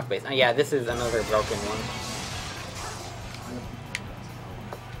pretty much luck based. Yeah, this is another broken one.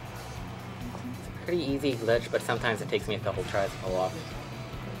 It's a pretty easy glitch, but sometimes it takes me a couple tries to pull off.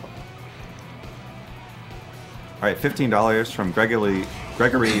 Alright, $15 from Gregory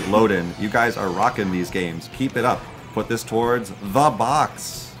Loden. You guys are rocking these games. Keep it up. Put this towards the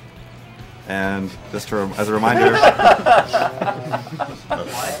box. And just as a reminder...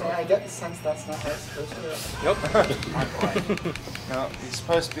 I get the sense that's not how it's supposed to be. Nope. No, he's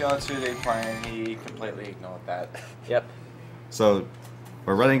supposed to be on a 2D plane. He completely ignored that. Yep. So,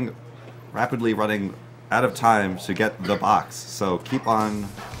 we're rapidly running out of time to get the box. So keep on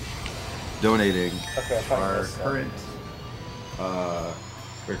donating. Okay, Our current,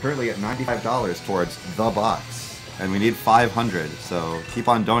 we're currently at $95 towards the box, and we need 500. So keep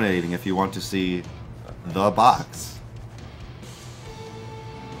on donating if you want to see the box.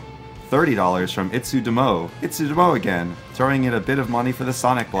 $30 from Itsu Demo. Itsu Demo again, throwing in a bit of money for the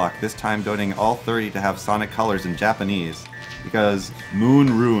Sonic block. This time donating all 30 to have Sonic colors in Japanese, because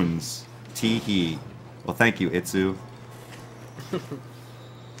moon runes. Tee-hee. Well, thank you, Itsu.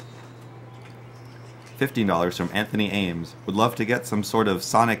 $15 from Anthony Ames. Would love to get some sort of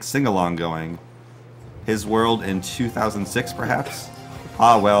Sonic sing-along going. His World in 2006, perhaps?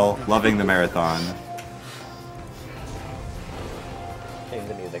 Ah, well, loving the marathon. Change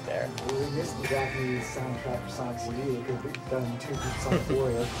the music there. We missed the Japanese soundtrack for Sonic CD. It could be done 2 Sonic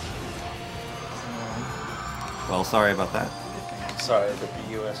Warrior. Well, sorry about that. Sorry, the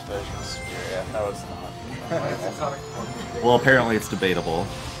US version is superior. No, it's not. Well, apparently it's debatable.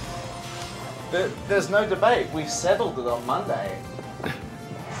 There's no debate. We settled it on Monday.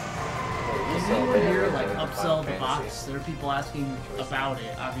 If you were here, like, upsell the box, there are people asking about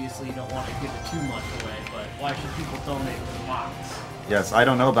it. Obviously, you don't want to give it too much away, but why should people donate to the box? Yes, I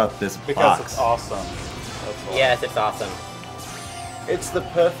don't know about this because box. It's awesome. That's why. Yes, it's awesome. It's the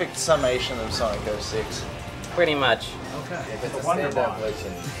perfect summation of Sonic 06. Pretty much. Okay. Yeah, it's a standout glitch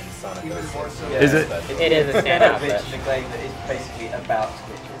in Sonic 06. More so. Is it? It is a standout glitch glitch. in a game that is basically about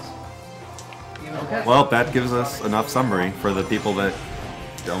glitches. Okay. Well, that gives us enough summary for the people that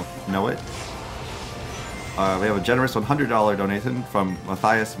don't know it. We have a generous $100 donation from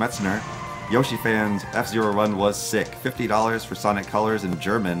Matthias Metzner. Yoshi fans, F-Zero Run was sick. $50 for Sonic Colors in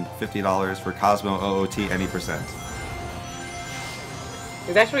German. $50 for Cosmo OOT any percent.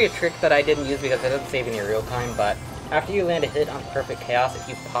 There's actually a trick that I didn't use because it doesn't save any real time, but after you land a hit on Perfect Chaos, if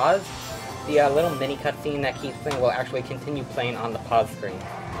you pause, the little mini cutscene that keeps playing will actually continue playing on the pause screen.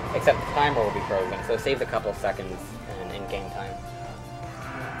 Except the timer will be frozen, so it saves a couple seconds in game time.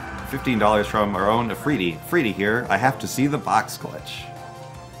 $15 from our own Afridi. Afridi here, I have to see the box glitch.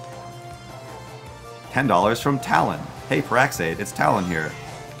 $10 from Talon. Hey Paraxade, it's Talon here.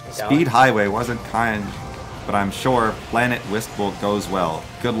 Talon? Speed Highway wasn't kind, but I'm sure Planet Wistful goes well.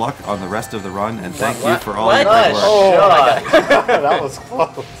 Good luck on the rest of the run, and thank you for all your good work. Oh, that was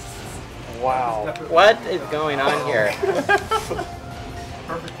close. Wow. What is going on here?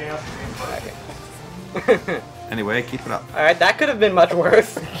 Perfect chaos. Okay. Anyway, keep it up. Alright, that could have been much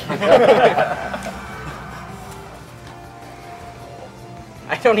worse.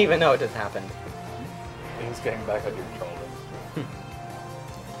 I don't even know what just happened. He's getting back on your shoulder.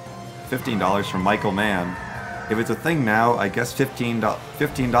 $15 from Michael Mann. If it's a thing now, I guess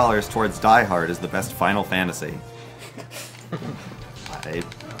 $15 towards Die Hard is the best Final Fantasy.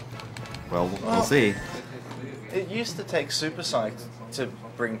 Well, we'll see. It used to take Supersonic to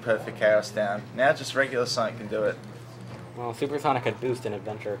bring Perfect Chaos down. Now just regular Sonic can do it. Well, Supersonic had boost in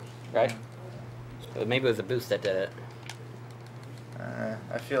Adventure, right? Maybe it was a boost that did it.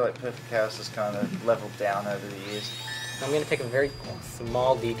 I feel like Perfect Chaos has kind of leveled down over the years. I'm going to take a very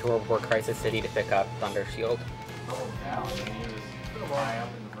small detour over Crisis City to pick up Thunder Shield. Oh, yeah. It's been a while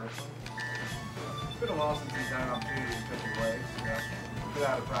in the first one. It's been a while since he's had an opportunity to pitch away. Get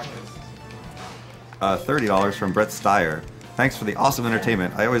out of practice. $30 from Brett Steyer. Thanks for the awesome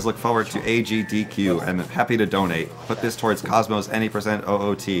entertainment. I always look forward to AGDQ and happy to donate. Put this towards Cosmos any %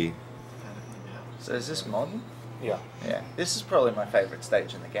 OOT. So is this modern? Yeah. Yeah. This is probably my favorite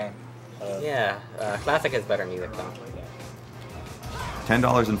stage in the game. Classic has better music though.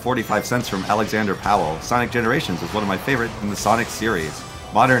 $10.45 from Alexander Powell. Sonic Generations is one of my favorite in the Sonic series,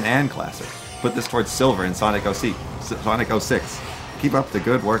 modern and classic. Put this towards silver in Sonic 06. Keep up the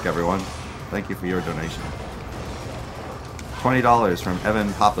good work, everyone. Thank you for your donation. $20 from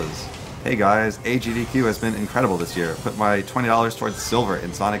Evan Papas. Hey guys, AGDQ has been incredible this year. Put my $20 towards silver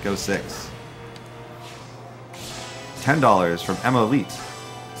in Sonic 06. $10 from Emma Leet.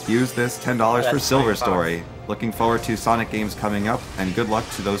 Use this $10 for Silver Story. Looking forward to Sonic games coming up, and good luck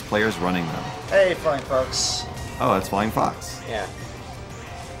to those players running them. Hey, Flying Fox. Oh, that's Flying Fox. Yeah.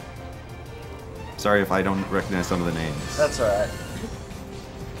 Sorry if I don't recognize some of the names. That's alright.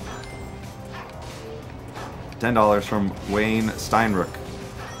 $10 from Wayne Steinruck.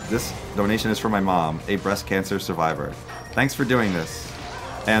 This donation is for my mom, a breast cancer survivor. Thanks for doing this.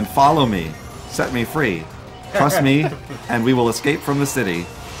 And follow me. Set me free. Trust me, and we will escape from the city.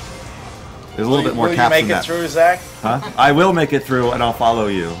 There's a little bit more caps than that. Will you make it through, Zach? Huh? I will make it through, and I'll follow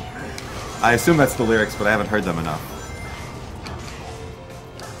you. I assume that's the lyrics, but I haven't heard them enough.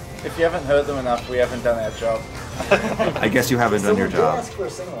 If you haven't heard them enough, we haven't done our job. I guess you haven't done your job. Ask for a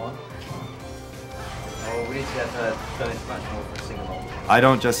sing-along. Oh, we need to get done as much more for sing-along. I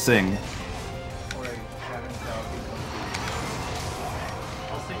don't just sing.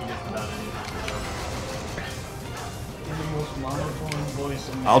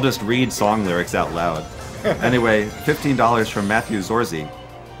 I'll just read song lyrics out loud. Anyway, $15 from Matthew Zorzi.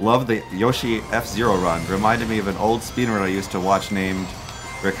 Love the Yoshi F-Zero run. Reminded me of an old speedrun I used to watch named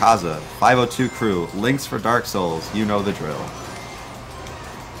Rikaza. 502 Crew. Links for Dark Souls. You know the drill.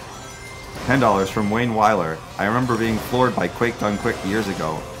 $10 from Wayne Weiler. I remember being floored by Quake Done Quick years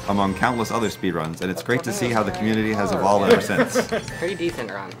ago, among countless other speedruns, and it's great to see how the community has evolved ever since. Pretty decent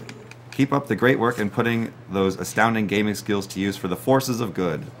run. Keep up the great work and putting those astounding gaming skills to use for the forces of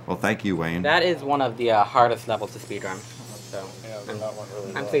good. Well, thank you, Wayne. That is one of the hardest levels to speedrun. So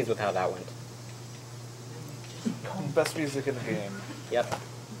I'm pleased with how that went. Best music in the game. Yep.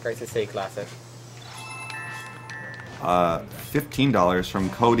 Crisis City Classic. $15 from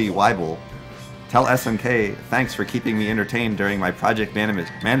Cody Weibel. Tell SNK thanks for keeping me entertained during my project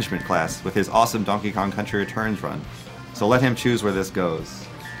management class with his awesome Donkey Kong Country Returns run. So let him choose where this goes.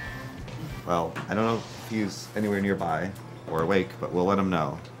 Well, I don't know if he's anywhere nearby or awake, but we'll let him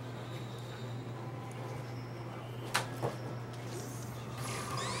know.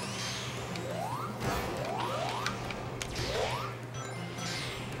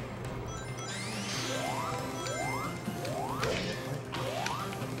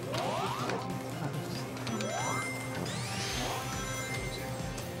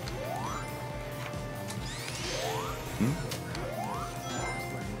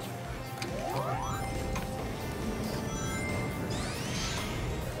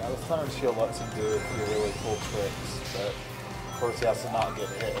 Thunder's Shield lets him do a few really cool tricks, but of course he has to not get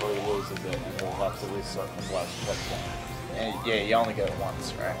hit or he loses it, and we'll have to restart from the last checkpoint. Yeah, you only get it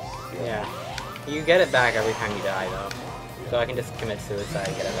once, right? Yeah. You get it back every time you die, though. So I can just commit suicide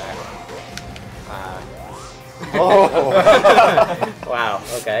and get it back. Oh! Wow,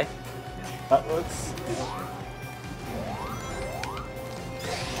 okay. That looks...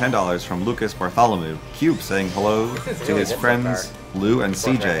 $10 from Lucas Bartholomew. Cube saying hello to his friends Lou and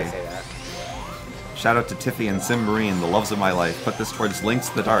CJ. Shout out to Tiffy and Sim Marine, the loves of my life. Put this towards Link's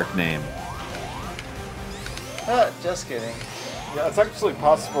the Dark name. Just kidding. Yeah, it's actually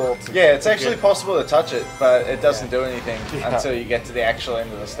possible to... Yeah, it's actually possible to touch it, but it doesn't do anything until you get to the actual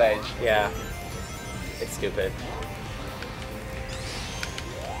end of the stage. Yeah. It's stupid.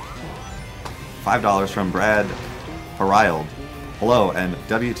 $5 from Brad Pariled. Hello, and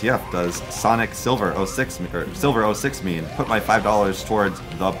WTF does Sonic Silver 06 mean? Put my $5 towards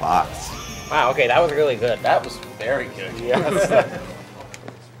the box. Wow, okay, that was really good. That was very good. Yes.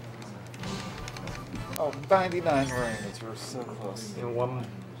 Oh, 99 rings. We're so close. And one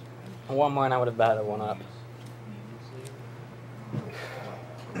more and I would have batted one up.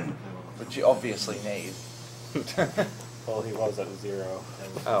 which you obviously need. Well, he was at 0.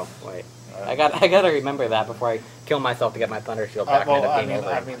 Oh, wait. I gotta remember that before I kill myself to get my Thunder Shield back and end up being over.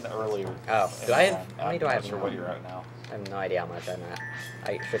 I mean earlier. Oh, do I have? How many do I have? I'm not sure what you're at now. I have no idea how much I'm at.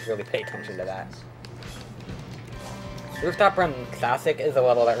 I should really pay attention to that. Rooftop Run Classic is a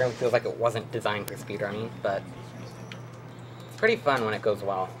level that really feels like it wasn't designed for speedrunning, but it's pretty fun when it goes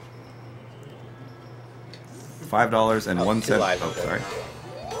well. $5.01. lives, Oh, sorry.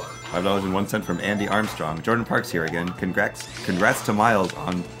 $5.01 from Andy Armstrong. Jordan Parks here again. Congrats to Miles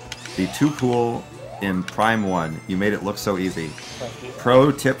on the 2-pool in Prime 1. You made it look so easy.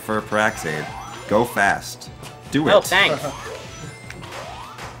 Pro tip for Paraxade. Go fast. Do it. Oh, thanks.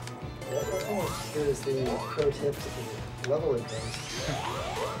 That's almost as good as the pro tip to the leveling things.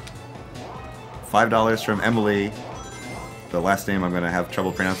 $5 from Emily. The last name I'm going to have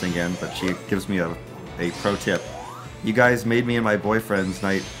trouble pronouncing again, but she gives me a pro tip. You guys made me and my boyfriend's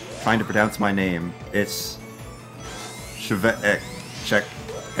night trying to pronounce my name. It's Shvetek, Czech,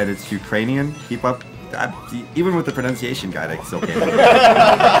 and it's Ukrainian. Keep up. Even with the pronunciation guide, I still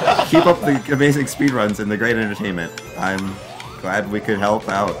can't. Keep up the amazing speedruns and the great entertainment. I'm glad we could help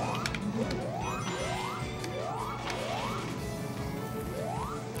out.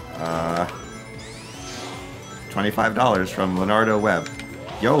 $25 from Leonardo Webb.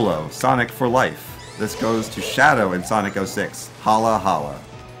 YOLO, Sonic for life. This goes to Shadow in Sonic 06. Holla holla.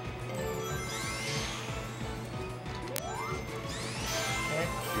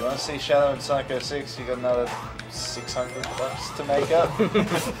 If you want to see Shadow in Sonic 06, you got another $600 to make up.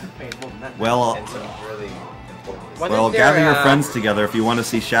 Well, And some really important. Wasn't there, gather your friends together if you want to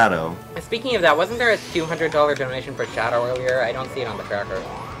see Shadow. Speaking of that, wasn't there a $200 donation for Shadow earlier? I don't see it on the tracker.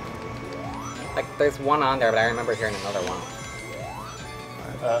 Like, there's one on there, but I remember hearing another one.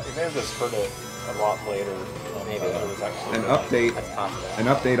 You may have just heard it a lot later. Maybe. It was actually An update. That's possible. An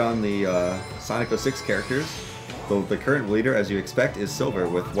update on the Sonic 06 characters. The current leader, as you expect, is Silver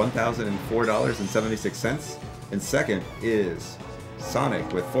with $1,004.76, and second is Sonic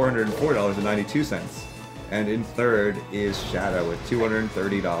with $404.92, and in third is Shadow with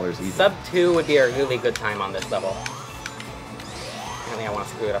 $230 each. Sub 2 would be a really good time on this level. I think I want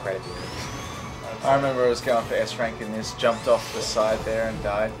to screw it up right at the end. I remember I was going for S rank in this, jumped off the side there and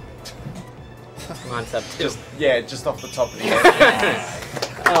died. Come on, Sub 2. Just off the top of the edge.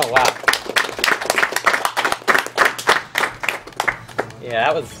 Oh, wow. Yeah,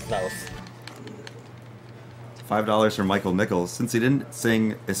 that was close. $5 from Michael Nichols. Since he didn't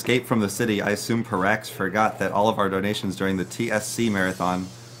sing Escape from the City, I assume Parax forgot that all of our donations during the TSC marathon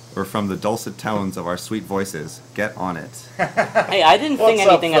were from the dulcet tones of our sweet voices. Get on it. Hey, I didn't sing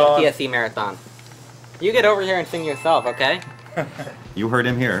anything at the TSC marathon. You get over here and sing yourself, okay? You heard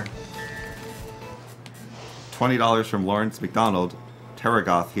him here. $20 from Lawrence McDonald.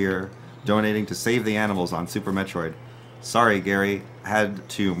 Terragoth here, donating to Save the Animals on Super Metroid. Sorry, Gary. Had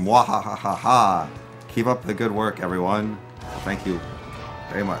to mwahahaha. Keep up the good work, everyone. Thank you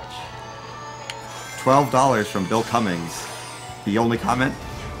very much. $12 from Bill Cummings. The only comment?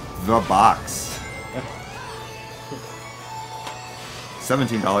 The box.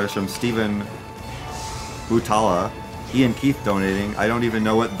 $17 from Stephen Butala. Ian Keith donating. I don't even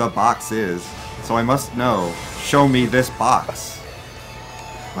know what the box is, so I must know. Show me this box.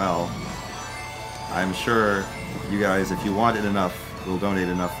 Well, I'm sure you guys, if you want it enough, will donate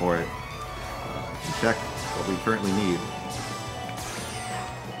enough for it. Check what we currently need.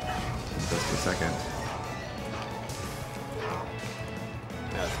 In just a second.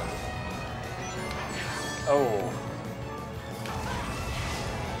 Oh.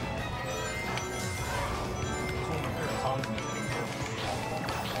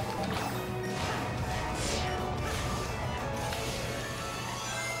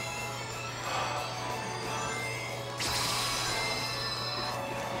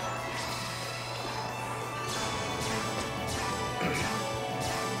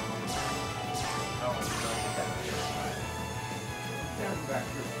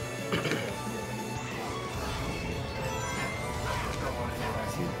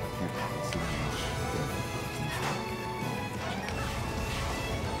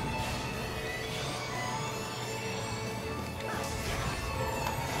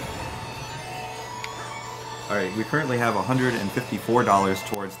 Alright, we currently have $154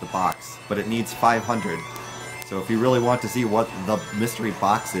 towards the box, but it needs $500. So if you really want to see what the mystery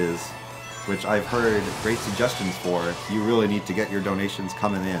box is, which I've heard great suggestions for, you really need to get your donations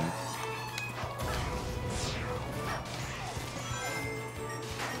coming in.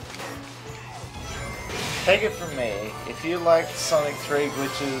 Take it from me, if you liked Sonic 3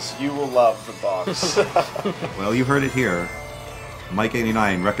 glitches, you will love the box. Well, you heard it here.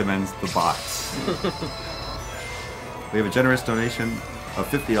 Mike89 recommends the box. We have a generous donation of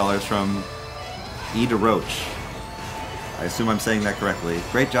 $50 from E. DeRoach. I assume I'm saying that correctly.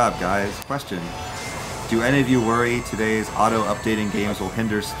 Great job, guys. Question. Do any of you worry today's auto-updating games will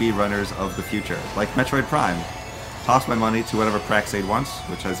hinder speedrunners of the future, like Metroid Prime? Toss my money to whatever Paraxade wants,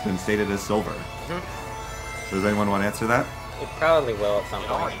 which has been stated as silver. So does anyone want to answer that? It probably will at some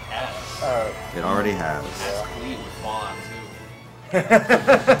point. It already has.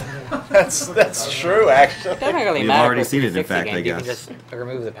 That's true, actually. It doesn't really You've matter. already for seen it, in 360 fact, games. I You can guess. just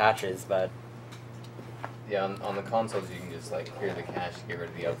remove the patches, but Yeah, on the consoles you can just like clear the cache, get rid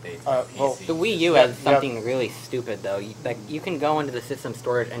of the updates. Well, the Wii U has something really stupid though. You can go into the system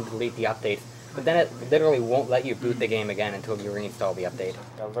storage and delete the updates, but then it literally won't let you boot the game again until you reinstall the update.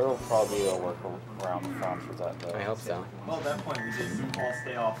 Yeah, there will probably be a workaround found for that, though. I hope so. Well, at that point, we just all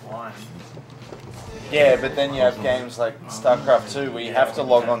stay offline. Yeah, but then you have games like StarCraft 2 where you have to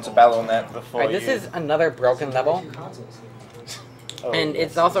log on to Battle.net before Alright, this is another broken level. And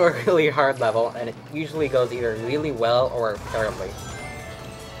it's also a really hard level, and it usually goes either really well or terribly.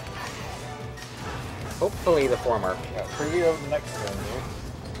 Hopefully the former. Yeah, preview of the next one,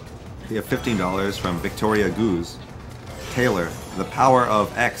 dude. We have $15 from Victoria Goose. Taylor, the power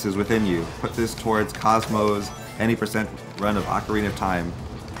of X is within you. Put this towards Cosmo's any % run of Ocarina of Time.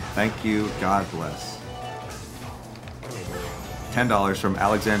 Thank you, God bless. $10 from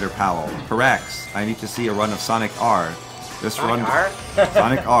Alexander Powell. Parax, I need to see a run of Sonic R. This Sonic run, R?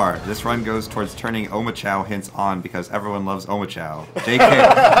 Sonic R. This run goes towards turning Omochao hints on because everyone loves Omochao. JK,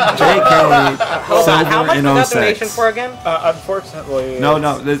 Hold on, how much Silver in was that 06. donation for again? Unfortunately, No,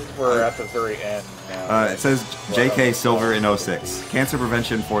 we're at the very end now. It says JK Silver in 06. Cancer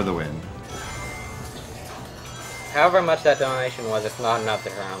prevention for the win. However much that donation was, it's not enough to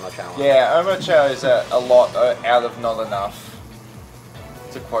turn on the challenge. Yeah, Omochao is a lot out of not enough.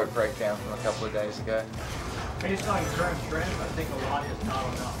 To quote Breakdown from a couple of days ago. Based on current trends, I think a lot is not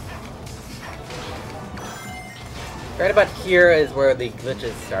enough. Right about here is where the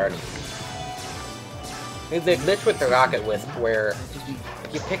glitches start. There's a glitch with the rocket wisp where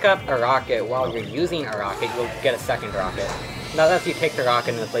if you pick up a rocket while you're using a rocket, you'll get a second rocket. Now that's if you take the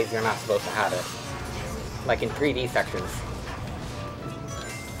rocket in a place you're not supposed to have it. Like in 3D sections.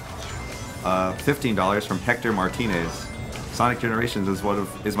 $15 from Hector Martinez. Sonic Generations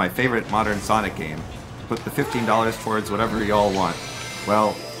is my favorite modern Sonic game. Put the $15 towards whatever y'all want.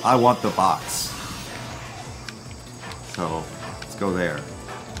 Well, I want the box. So, let's go there.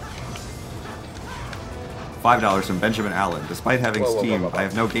 $5 from Benjamin Allen. Despite having Steam, I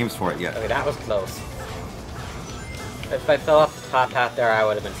have no games for it yet. Okay, that was close. If I fell off the top hat there, I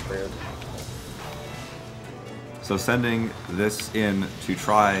would have been screwed. So sending this in to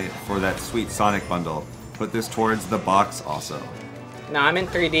try for that sweet Sonic bundle. Put this towards the box also. No, I'm in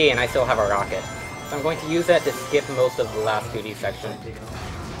 3D and I still have a rocket. So I'm going to use that to skip most of the last 2D section.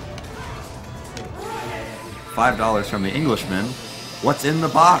 $5 from the Englishman. What's in the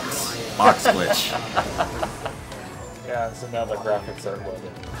box? Box glitch. Yeah, so now the graphics are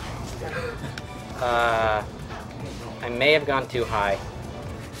loaded. I may have gone too high.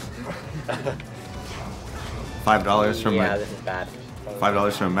 $5 from yeah, this is bad.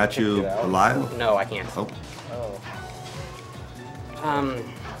 $5 from Matthew Lyle? No, I can't. Oh.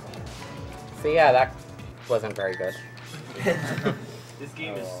 So yeah, that wasn't very good. This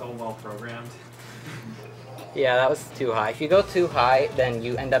game is so well programmed. Yeah, that was too high. If you go too high, then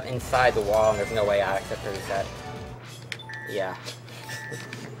you end up inside the wall and there's no way out except to reset. Yeah.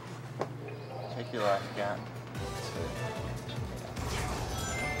 Take your life again.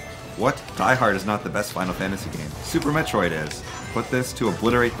 What? Die Hard is not the best Final Fantasy game. Super Metroid is. Put this to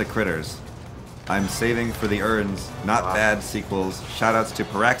obliterate the critters. I'm saving for the urns, not bad sequels. Shoutouts to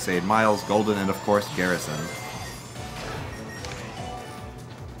Paraxade, Miles, Golden, and of course Garrison.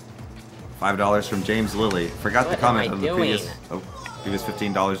 $5 from James Lilly. Forgot to comment on the previous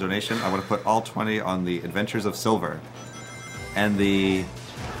 $15 donation. I want to put all 20 on the Adventures of Silver. And the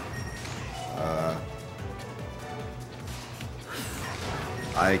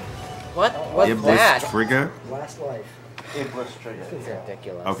What was that? Trigger? Last Life. Iblis Trigger. This is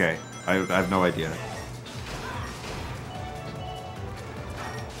ridiculous. Okay, I have no idea.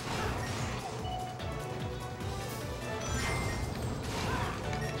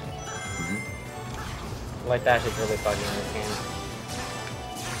 Light Dash is really bugging in this game.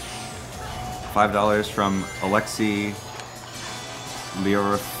 $5 from Alexi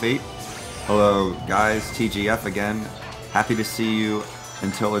Lirafate. Hello guys, TGF again. Happy to see you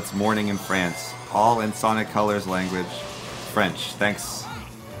until it's morning in France. All in Sonic Colors language. French. Thanks.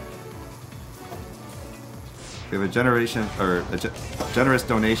 We have a generous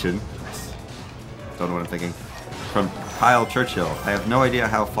donation. Don't know what I'm thinking. From Kyle Churchill. I have no idea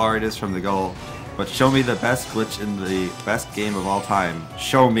how far it is from the goal, but show me the best glitch in the best game of all time.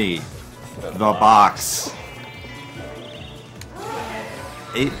 Show me the box.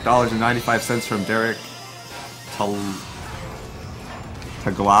 $8.95 from Derek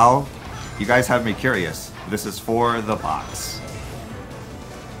Taglao. You guys have me curious. This is for the box.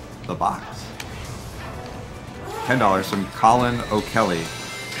 The box. $10 from Colin O'Kelly.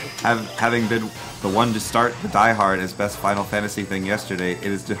 Having been the one to start the Die Hard as best Final Fantasy thing yesterday, it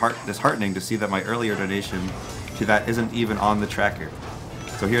is disheartening to see that my earlier donation to that isn't even on the tracker.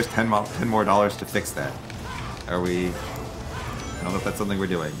 So here's 10 more dollars to fix that. Are we... I don't know if that's something we're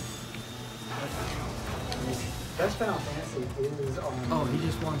doing. Best Final Fantasy is on... Oh, he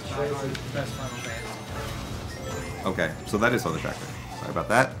just wants Die Hard Best Final Fantasy. Okay, so that is on the tracker. Sorry about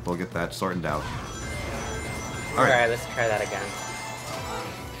that. We'll get that sorted out. Alright, let's try that again.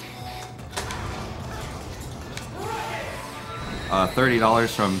 $30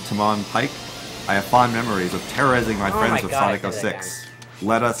 from Timon Pike. I have fond memories of terrorizing my friends with Sonic 06.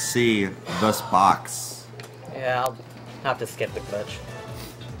 Let us see this box. Yeah, I'll have to skip the glitch.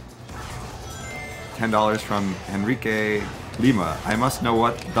 $10 from Enrique Lima. I must know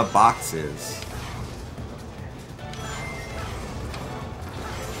what the box is.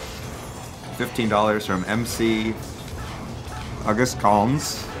 $15 from MC August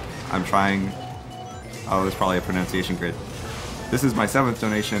Collins. I'm trying... Oh, there's probably a pronunciation grid. This is my 7th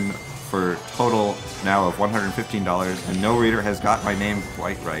donation for total now of $115, and no reader has got my name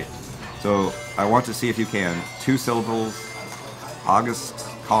quite right. So I want to see if you can. 2 syllables, August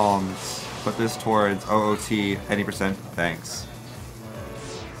Collins. Put this towards OOT, any %, thanks.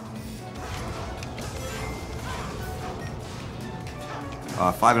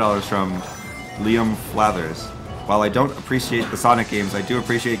 $5 from Liam Flathers. While I don't appreciate the Sonic games, I do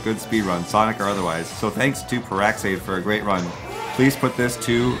appreciate good speedruns, Sonic or otherwise. So thanks to Paraxade for a great run. Please put this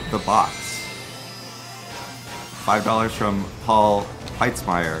to the box. $5 from Paul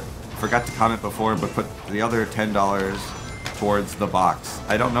Heitzmeyer. Forgot to comment before, but put the other $10 towards the box.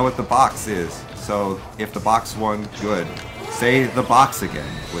 I don't know what the box is, so if the box won, good. Say the box again,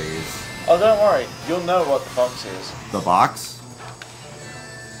 please. Oh, don't worry. You'll know what the box is. The box?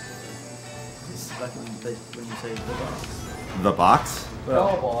 Like when you say the box. The box?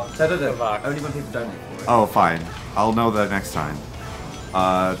 Well, the box. Only when people donate for it. Oh, fine. I'll know that next time.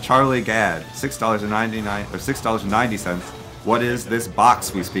 Charlie Gadd, $6.99 or $6.90. What is this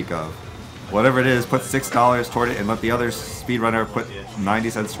box we speak of? Whatever it is, put $6 toward it and let the other speedrunner put 90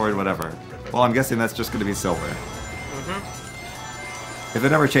 cents toward whatever. Well, I'm guessing that's just going to be silver. If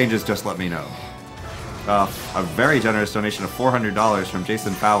it ever changes, just let me know. A very generous donation of $400 from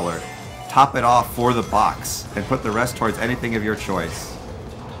Jason Fowler. Top it off for the box and put the rest towards anything of your choice.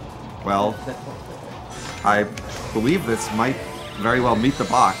 Well, I believe this might very well meet the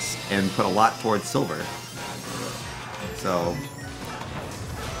box and put a lot towards silver. So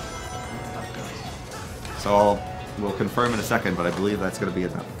we'll confirm in a second, but I believe that's going to be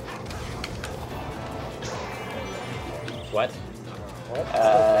enough. What?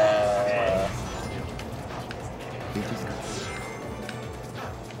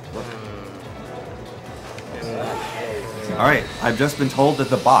 Alright, I've just been told that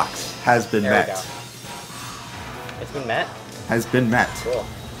the box has been met. It's been met? Has been met. Cool.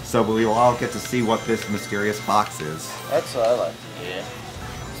 So we will all get to see what this mysterious box is. That's what I like to hear.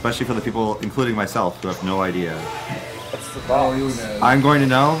 Especially for the people, including myself, who have no idea. What's the box? I'm going to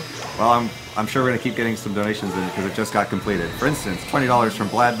know. Well, I'm sure we're going to keep getting some donations in because it just got completed. For instance, $20 from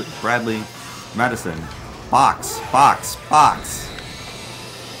Bradley Madison. Box, box, box.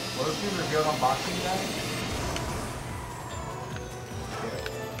 What was being revealed on Boxing Day?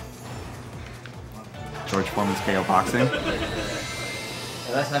 George Foreman's KO Boxing.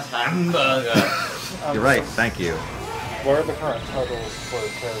 That's a hamburger. You're right, thank you. What are the current totals for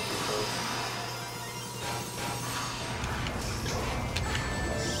characters?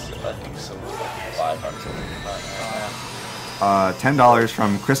 I think so. $10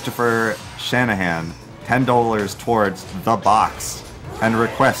 from Christopher Shanahan. $10 towards the box. And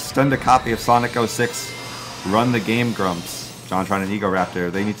request, send a copy of Sonic 06. Run the Game Grumps. JonTron and Ego Raptor.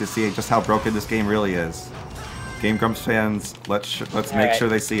 They need to see just how broken this game really is. Game Grumps fans, let's make sure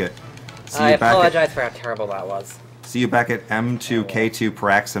they see it. I apologize for how terrible that was. See you back at M2K2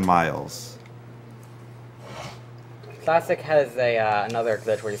 Parax and Miles. Classic has another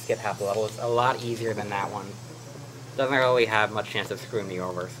glitch where you skip half the level. It's a lot easier than that one. Doesn't really have much chance of screwing me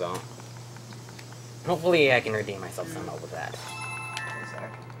over, so hopefully I can redeem myself somehow with that.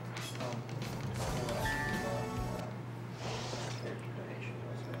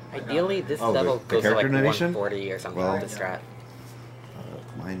 Ideally, this Oh, level the goes to like character donation? 140 or something Well, with the strat.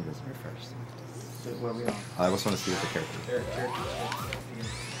 Mine doesn't refresh. So where we are? I just want to see what the character.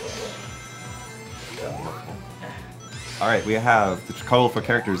 All right, we have the total for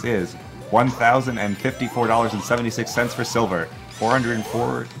characters is $1,054.76 for Silver,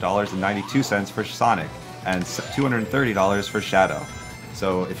 $404.92 for Sonic, and $230 for Shadow.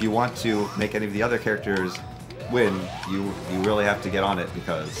 So if you want to make any of the other characters win, you really have to get on it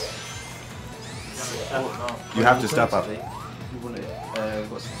because you have to step up. You want it,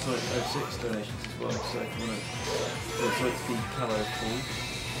 got some Sonic 06 donations as well, so if you want it to be colour full.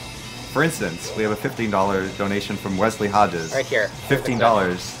 For instance, we have a $15 donation from Wesley Hodges. Right here.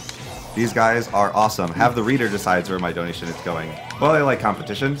 $15. These guys are awesome. Have the reader decides where my donation is going. Well, I like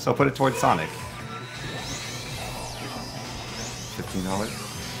competition, so put it towards Sonic. $15?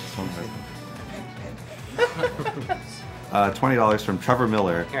 $20 from Trevor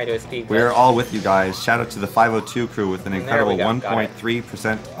Miller. Here, I do a speed We're glitch. all with you guys. Shout out to the 502 crew with an incredible There we go. Got it.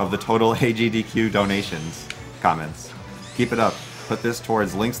 1.3% of the total AGDQ donations. Comments. Keep it up. Put this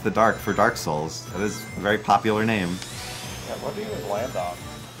towards Links the Dark for Dark Souls. That is a very popular name. Yeah, what do you even land on?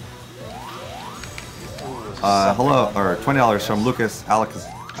 Hello, or $20 from Lucas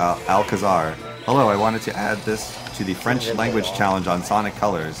Alcazar. Hello, I wanted to add this to the French language challenge on Sonic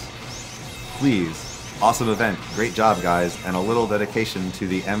Colors. Please. Awesome event. Great job, guys. And a little dedication to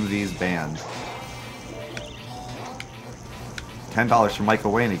the MV's band. $10 from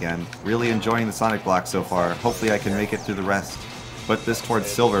Michael Wayne again. Really enjoying the Sonic block so far. Hopefully I can make it through the rest. Put this towards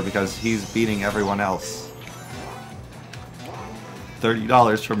Silver because he's beating everyone else.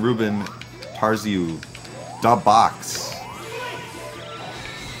 $30 from Ruben Tarziu. The box.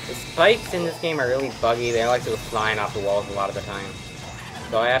 The spikes in this game are really buggy. They like to go flying off the walls a lot of the time.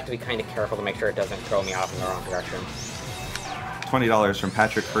 So I have to be kind of careful to make sure it doesn't throw me off in the wrong direction. $20 from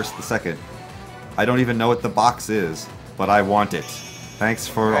Patrick Hurst II. I don't even know what the box is, but I want it. Thanks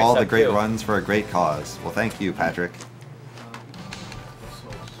for all the great runs for a great cause. Well, thank you, Patrick.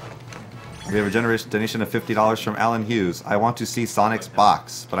 We have a generous donation of $50 from Alan Hughes. I want to see Sonic's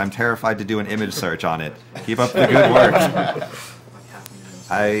box, but I'm terrified to do an image search on it. Keep up the good work.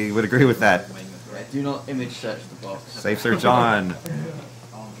 I would agree with that. Do not image search the box. Safe search on.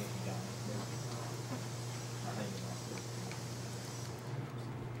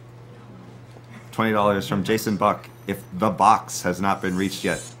 $20 from Jason Buck. If the box has not been reached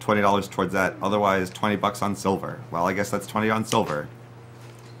yet, $20 towards that. Otherwise, $20 on Silver. Well, I guess that's 20 on Silver.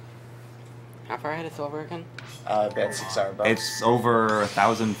 How far ahead is Silver again? About 6 hour bucks. It's over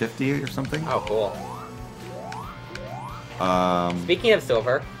 1,050 or something. Oh, cool. Speaking of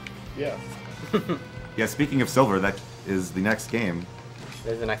Silver. Yeah. Yeah, speaking of Silver, that is the next game.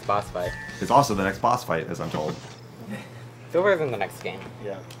 This is the next boss fight. It's also the next boss fight, as I'm told. Silver is in the next game.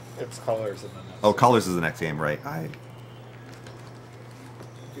 Yeah, it's Colors in the next. Oh, Colors is the next game, right?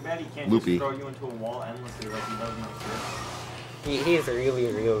 Too bad he can't Loopy. just throw you into a wall endlessly like he does in the first. He's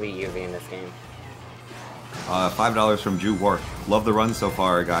really, really easy in this game. $5 from Drew Wark. Love the run so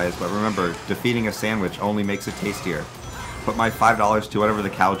far, guys, but remember, defeating a sandwich only makes it tastier. Put my $5 to whatever the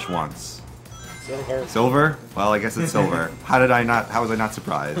couch wants. Silver. Silver? Well, I guess it's Silver. How was I not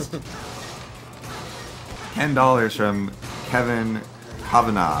surprised? $10 from Kevin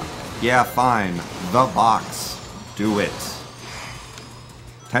Kavanagh. Yeah, fine. The box. Do it.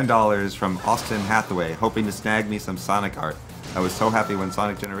 $10 from Austin Hathaway, hoping to snag me some Sonic art. I was so happy when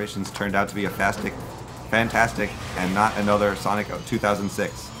Sonic Generations turned out to be a fantastic, and not another Sonic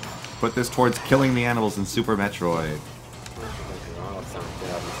 2006. Put this towards killing the animals in Super Metroid.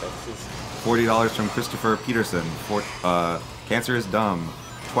 $40 from Christopher Peterson. Cancer is dumb.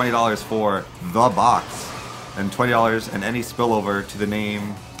 $20 for the box, and $20 and any spillover to the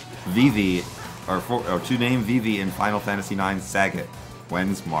name Vivi, or to name Vivi in Final Fantasy IX Sagat.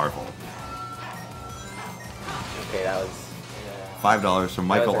 When's Marvel? Okay, that was $5 from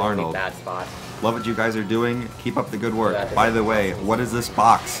Michael really Arnold. bad spot. Love what you guys are doing. Keep up the good work. By the way, what is this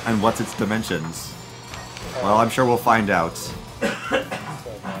box and what's its dimensions? Well, I'm sure we'll find out.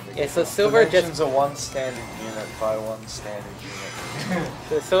 Yeah, so Silver Dimensions just a 1 standard unit by 1 standard unit.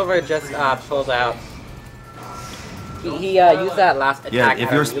 so Silver just pulled out. He used that last attack. Yeah, if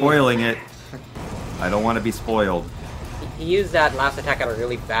at a you're really- spoiling it, I don't want to be spoiled. He used that last attack at a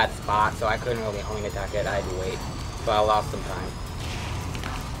really bad spot, so I couldn't really homing attack it. I had to wait, so I lost some time.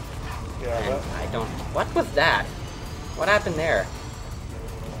 Yeah, And I don't. What was that? What happened there?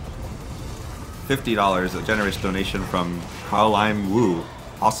 $50, a generous donation from Caroline Wu.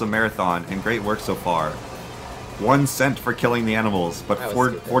 Awesome marathon and great work so far. 1 cent for killing the animals, but That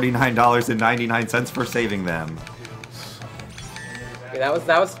was $49.99 for saving them. It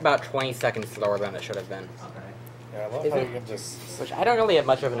that was about 20 seconds slower than it should have been. Yeah, I love how you can just... Which I don't really have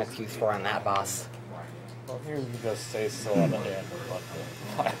much of an excuse for on that boss. Well, here you can just stay still on the end and let the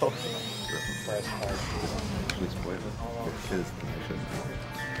file press hard. Should we spoil it? It is condition.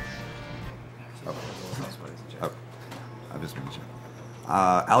 Oh, I'm just making sure.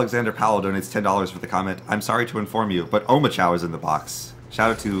 Alexander Powell donates $10 for the comment. I'm sorry to inform you, but Omachow is in the box.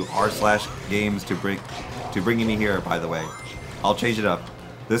 Shout out to r/games to bringing me here, by the way. I'll change it up.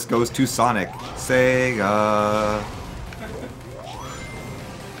 This goes to Sonic. Sega.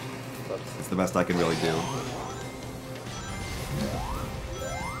 It's the best I can really do.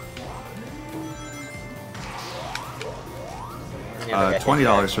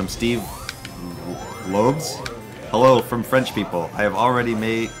 $20 from Steve Lobes. Hello from French people. I have already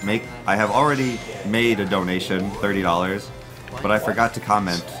made a donation, $30, but I forgot to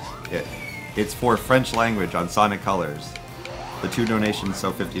comment it. It's for French language on Sonic Colors. The 2 donations,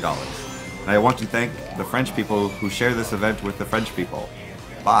 so $50. And I want to thank the French people who share this event with the French people.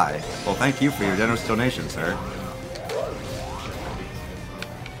 Bye. Well, thank you for your generous donation, sir.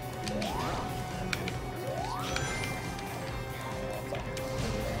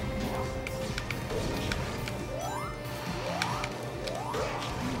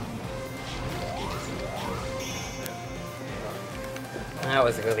 That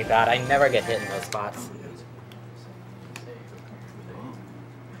was really bad. I never get hit in those spots.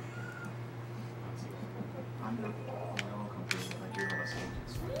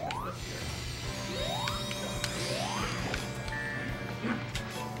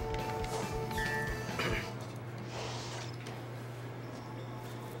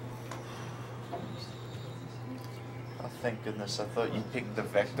 Thank goodness, I thought you picked the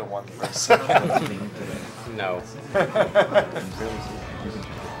vector one for a second. No.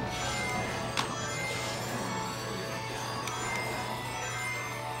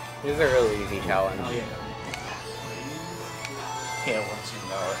 This is a really easy challenge. Oh, yeah. Yeah, once you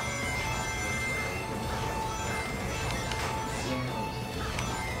know it.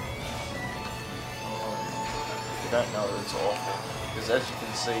 If you don't know it, it's awful. Because as you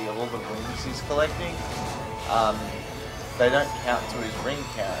can see, all the rings he's collecting, they don't count to his ring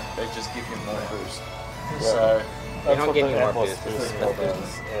count, they just give him more boost. Yeah. So they don't give you more boost. boost.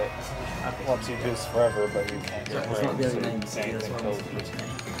 It lets you boost forever, but you can't get rings.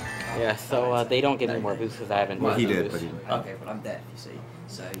 Yeah, so they don't give me more boost because I haven't. Well, he did, but Okay, but I'm deaf, you see.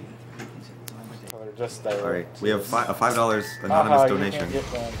 So. They're just there. All right, we have a $5 anonymous donation.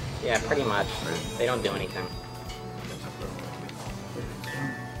 Yeah, pretty much. They don't do anything.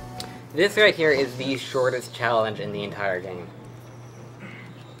 This right here is the shortest challenge in the entire game.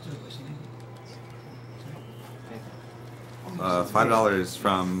 $5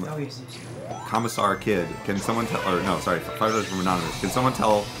 from Commissar Kid. Can someone tell? Or no, sorry, $5 from Anonymous. Can someone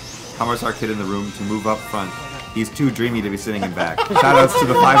tell Commissar Kid in the room to move up front? He's too dreamy to be sitting in back. Shoutouts to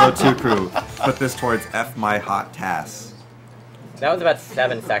the 502 crew. Put this towards F my hot tass. That was about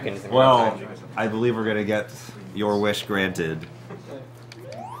 7 seconds. Well, I believe we're gonna get your wish granted.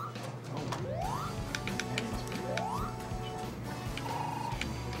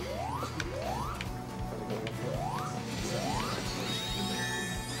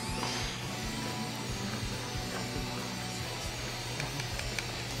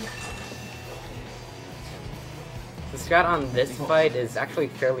 The strat on this fight is actually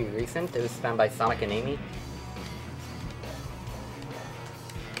fairly recent. It was spammed by Sonic and Amy.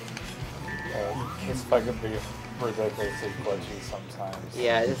 This fight can be ridiculously glitchy sometimes.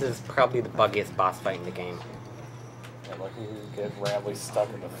 Yeah, this is probably the buggiest boss fight in the game. Yeah, like you get randomly stuck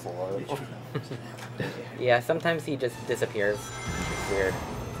in the floor. Yeah, sometimes he just disappears. It's weird.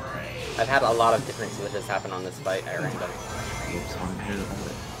 I've had a lot of different glitches happen on this fight at random.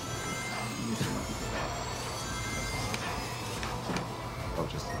 Oh,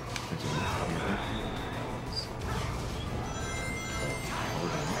 just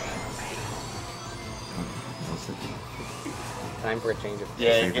Time for a change of pace.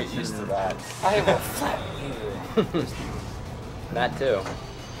 Yeah, you get used to that. I have a flat ear. That too.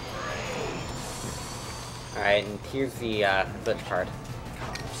 Alright, and here's the glitch part.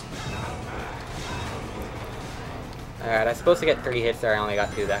 Alright, I was supposed to get 3 hits there, I only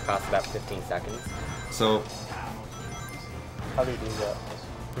got 2. That cost about 15 seconds. So, how do you do that?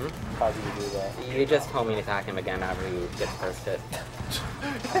 How do you do that? You just homing attack him again after you get the first hit.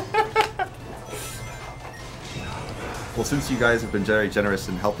 well, since you guys have been very generous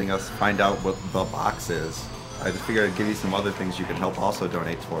in helping us find out what the box is, I just figured I'd give you some other things you can help also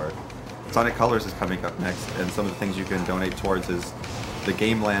donate toward. Sonic Colors is coming up next, and some of the things you can donate towards is the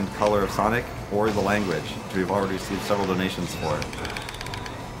Gameland color of Sonic or the language, which we've already received several donations for.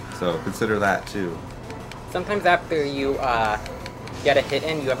 so consider that too. Sometimes after you get a hit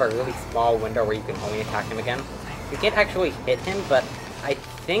in, you have a really small window where you can only attack him again. You can't actually hit him, but I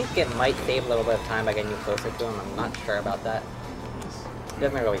think it might save a little bit of time by getting you closer to him. I'm not sure about that. It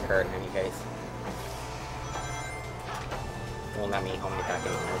doesn't really hurt in any case. Won't let me only attack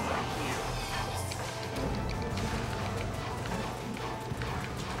him anymore, so.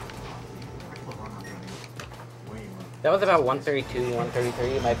 That was about 132,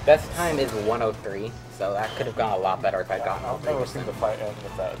 133. My best time is 103, so that could have gone a lot better if I'd gotten all I've never 3%. seen the fight end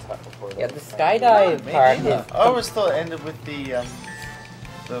with that attack before. Yeah, the skydive part is... I always thought it ended with the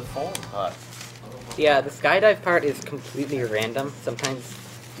falling part. Yeah, the skydive part is completely random. Sometimes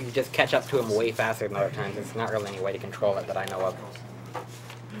you just catch up to him way faster than other times. There's not really any way to control it that I know of.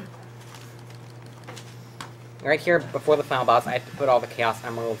 Right here, before the final boss, I have to put all the Chaos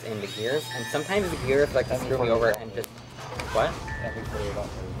Emeralds in the gears, and sometimes the gears like to screw me over and just... What?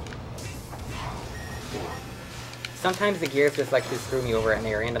 Sometimes the gears just like to screw me over and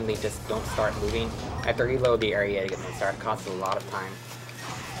they randomly just don't start moving. I have to reload the area to get them to start. It costs a lot of time.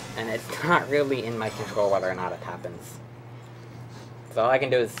 And it's not really in my control whether or not it happens. So all I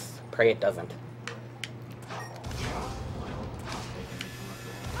can do is pray it doesn't.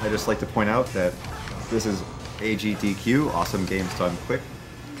 I'd just like to point out that this is AGDQ, Awesome Games Done Quick.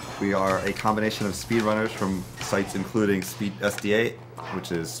 We are a combination of speedrunners from sites including SDA,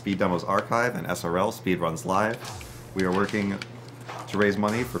 which is Speed Demos Archive, and SRL, Speedruns Live. We are working to raise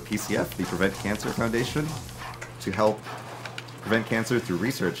money for PCF, the Prevent Cancer Foundation, to help prevent cancer through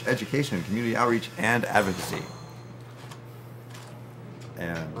research, education, community outreach, and advocacy.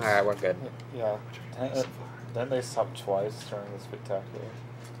 And alright, we're good. Yeah. Then they stopped twice during the spectacular.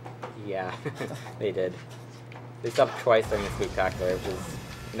 Yeah, they did. They stopped twice during the spectacular, which has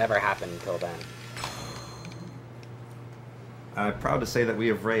never happened until then. I'm proud to say that we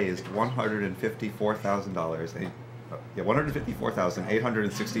have raised $154,000. Yeah,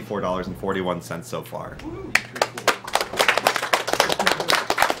 $154,864.41 so far.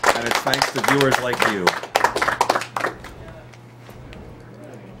 And it's thanks to viewers like you.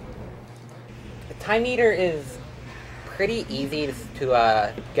 The time meter is pretty easy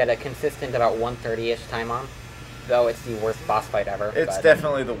to get a consistent about 130-ish time on, though it's the worst boss fight ever. It's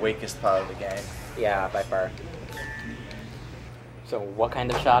definitely the weakest part of the game. Yeah, by far. So what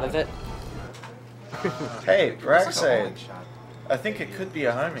kind of shot is it? Hey, Paraxade. I think it could be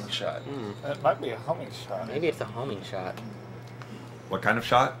a homing shot. It might be a homing shot. Maybe it's a homing shot. What kind of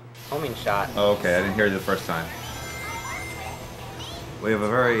shot? Homing shot. Oh, okay, I didn't hear you the first time. We have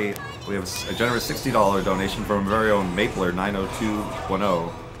a generous $60 donation from our very own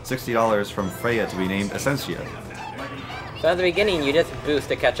Mapler90210. $60 from Freya to be named Essentia. So at the beginning, you just boost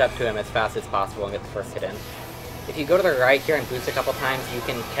to catch up to him as fast as possible and get the first hit in. If you go to the right here and boost a couple times, you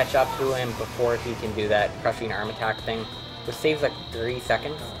can catch up to him before he can do that crushing arm attack thing, which saves like 3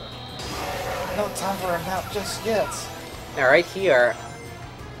 seconds. No time for a nap just yet. Now right here,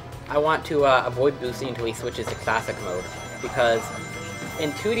 I want to avoid boosting until he switches to classic mode, because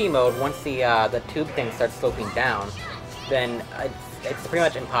in 2D mode, once the tube thing starts sloping down, then it's pretty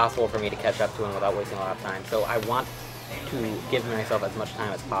much impossible for me to catch up to him without wasting a lot of time. So I want to give myself as much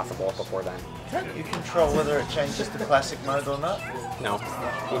time as possible before then. Can't you control whether it changes to classic mode or not? No,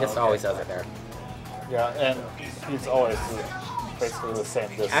 he just always does it there. Yeah, and he's always basically the same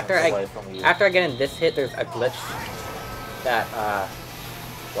distance away from you. After I get in this hit, there's a glitch that,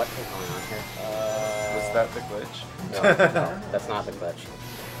 what is going on here? Was that the glitch? No, that's not the glitch.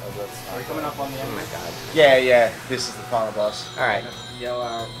 Are we coming up on the end? Oh my god. Yeah, this is the final boss. Alright. Yell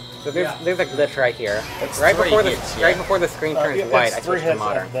out. So there's a glitch right here. It's right three before hits, right before the screen turns white, I switch to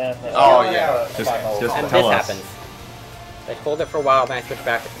modern. Oh yeah. Just And tell this us. happens. I hold it for a while, then I switch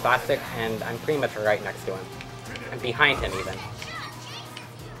back to classic, and I'm pretty much right next to him. I'm behind him even.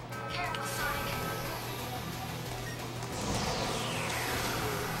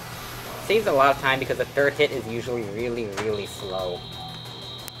 Saves a lot of time because the third hit is usually really, really slow.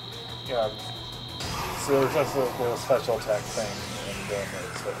 Yeah. So there's just a little special attack thing, and then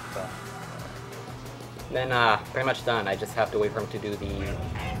it's done. Then, pretty much done. I just have to wait for him to do the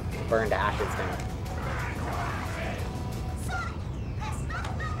burn to ashes thing.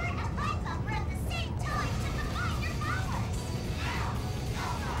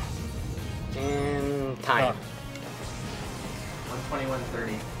 And time.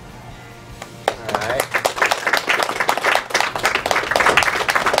 121.30. Alright.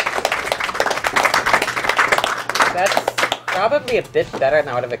 That's probably a bit better than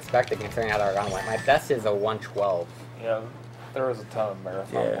I would have expected considering how that run went. My best is a 112. Yeah, there was a ton of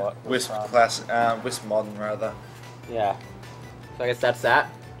marathon. Wisp Modern rather. Yeah. So I guess that's that.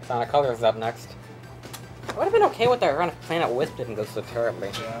 Sonic Colors is up next. I would have been okay with that run if Planet Wisp didn't go so terribly.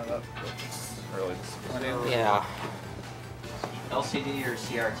 Yeah, that's really disappointing. Yeah. LCD or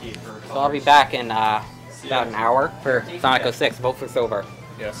CRT for So I'll be back in about an hour for Sonic 06, vote for silver.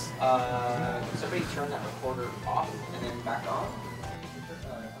 Yes. Can somebody turn that recorder off and then back on?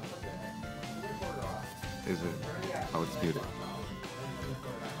 Is it? Oh, it's muted.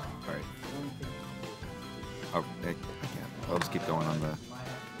 Alright. Oh, I can't. I'll just keep going on the...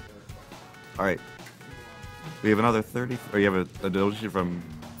 Alright. We have another 30... Or you have a donation from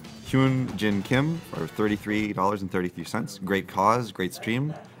Hyun Jin Kim for $33.33. Great cause, great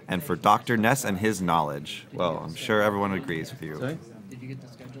stream. And for Dr. Ness and his knowledge. Well, I'm sure everyone agrees with you. Sorry? Did you get the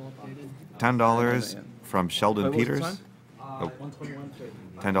schedule updated? $10 from Sheldon Peters. Oh.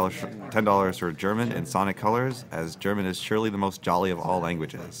 $10 for German in Sonic Colors, as German is surely the most jolly of all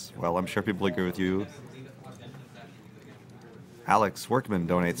languages. Well, I'm sure people agree with you. Alex Workman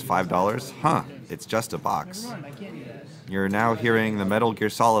donates $5. Huh, it's just a box. You're now hearing the Metal Gear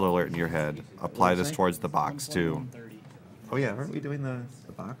Solid alert in your head. Apply this towards the box, too. Oh yeah, aren't we doing the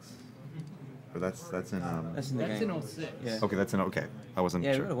box? Or that's in That's in the game. in 06. Yeah. Okay, that's in okay. I wasn't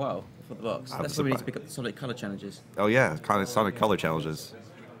Yeah, sure. a while for the box. I That's was where we need to surprised. pick up the Sonic Color challenges. Oh yeah, Sonic Color challenges.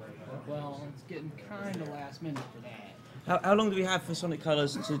 Well, it's getting kind of last minute for that. How long do we have for Sonic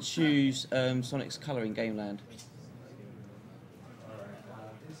Colors to choose Sonic's color in Gameland?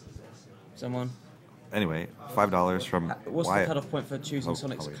 Someone? Anyway, $5 from What's Wyatt. the cutoff point for choosing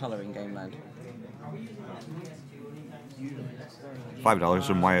Sonic's wait. color in Gameland? $5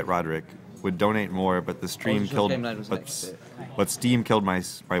 from Wyatt Roderick. Would donate more, but the stream sure killed. Gameland was next But Steam killed my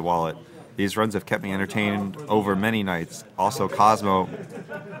wallet. These runs have kept me entertained over many nights. Also, Cosmo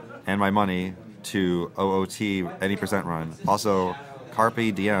and my money to OOT any percent run. Also,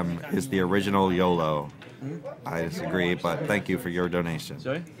 Carpe Diem is the original YOLO. I disagree, but thank you for your donation.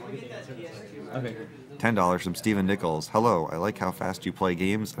 Sorry? Okay. $10 from Stephen Nichols. Hello, I like how fast you play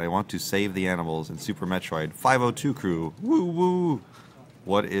games, and I want to save the animals in Super Metroid. 502 crew. Woo woo.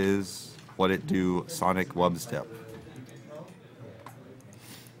 What it do, Sonic Wubstep?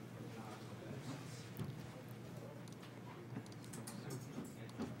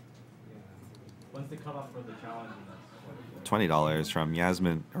 When's the cutoff for the challenge? $20 from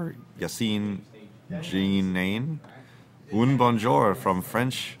Yassine Jean. Un bonjour from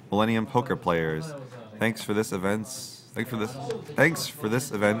French Millennium Poker Players. Thanks for this event.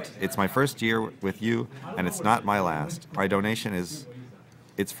 It's my first year with you, and it's not my last. My donation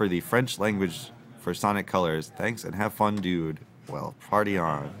it's for the French language for Sonic Colors. Thanks and have fun, dude. Well, party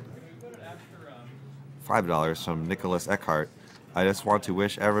on. $5 from Nicholas Eckhart. I just want to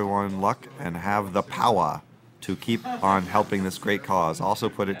wish everyone luck and have the power to keep on helping this great cause. Also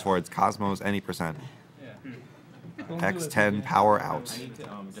put it towards Cosmos any percent. X10 power out.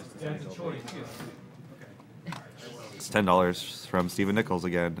 It's $10 from Stephen Nichols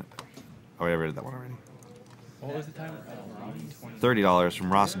again. Oh, wait, I read that one already. What was the time? $30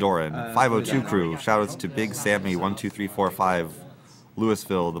 from Ross Doran. 502 crew. Shoutouts to Big Sammy 12345,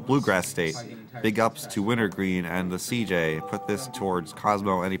 Louisville, the Bluegrass State. Big ups to Wintergreen and the CJ. Put this towards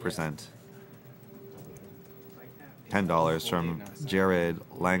Cosmo any percent. $10 from Jared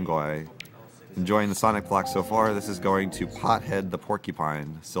Langoy. Enjoying the Sonic block so far. This is going to Pothead the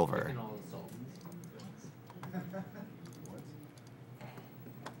Porcupine, silver.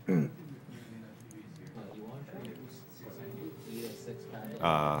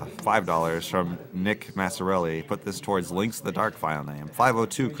 $5 from Nick Massarelli. Put this towards Links the Dark file name.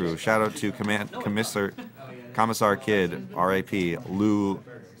 502 crew. Shout out to Commissar Kid, R.A.P. Lou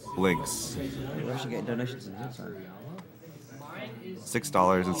Links. We're actually getting donations in this time.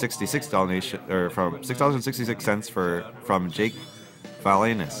 $6.66 donation, or from $6.66 from Jake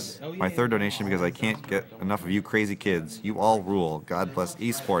Valanis. My third donation because I can't get enough of you crazy kids. You all rule. God bless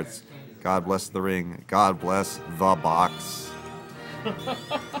esports. God bless the ring. God bless the box.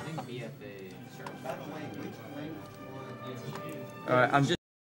 Alright, I'm just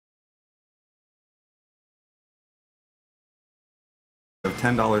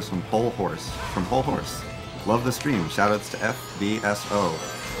 $10 from Pole Horse. Love the stream. Shoutouts to FBSO.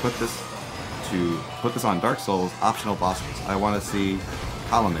 Put this on Dark Souls optional bosses. I want to see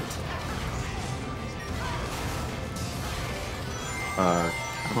Columnate. I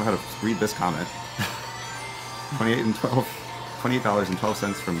don't know how to read this comment.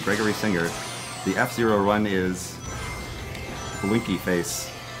 $28.12 from Gregory Singer. The F-Zero run is Blinky Face.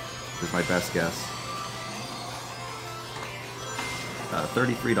 Is my best guess.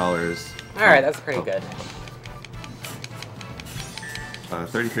 $33. Alright, that's pretty good.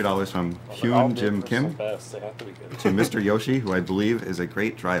 $33 from But all Hyun Jim movers are Kim best. They have to be good. to Mr. Yoshi, who I believe is a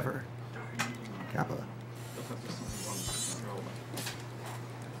great driver. Kappa.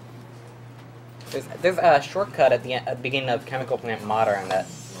 There's a shortcut at the beginning of Chemical Plant Modern that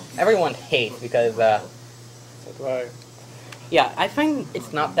everyone hates because, Right. yeah, I find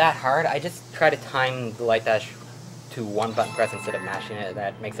it's not that hard. I just try to time the light dash to one button press instead of mashing it.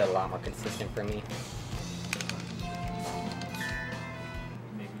 That makes it a lot more consistent for me.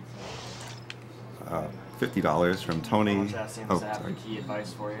 $50 from Tony. Oh, sorry. Key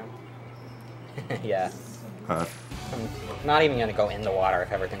advice for you. Yeah. Uh, I'm not even going to go in the water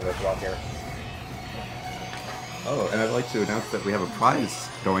if everything goes well here. oh, and I'd like to announce that we have a prize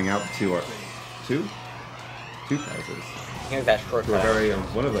going out to our two prizes. Here's that To shortcut. our very own,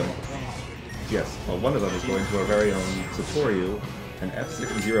 one of them. Yes, well, one of them is going to our very own Satoriu, an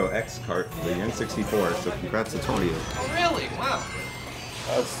F60X cart for the N64. So congrats, Satoriu. Oh, really? Wow.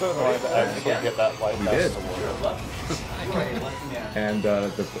 So annoying to actually get that light We dash did. award. And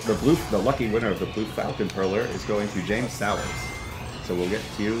the lucky winner of the Blue Falcon Perler is going to James Sowers. So we'll get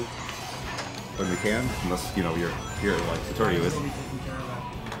to you when we can, unless you're here like Satoriu is.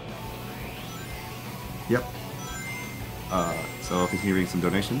 Yep. So I'll continue reading some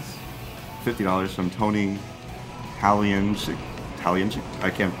donations. $50 from Tony Halianchik.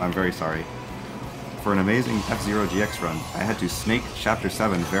 I'm very sorry. For an amazing F-Zero GX run, I had to snake Chapter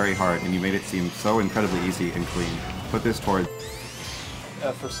 7 very hard, and you made it seem so incredibly easy and clean. Put this toward...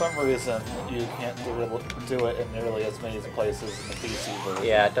 For some reason, you can't do it in nearly as many places in the PC version.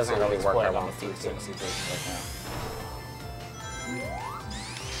 Yeah, it doesn't So really it's work playing well on the on 360 version right now.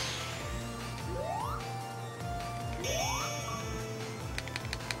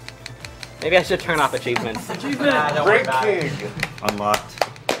 Maybe I should turn off achievements. Achievement! Don't worry Great about it. King! Unlocked.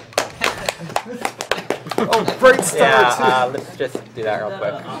 Oh, Great Star Yeah, too! let's just do that real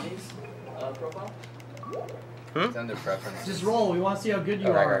quick. Profile? It's under preference. Just roll. We want to see how good you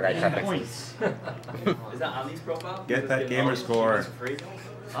Oh, right, are right, in perfect. points. Is that Ali's profile? Get that gamer score.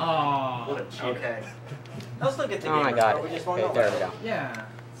 Oh. What a cheat. Okay. I'll still get the Oh my gamer god. score, we just won't Okay, know there about we it. go. Yeah.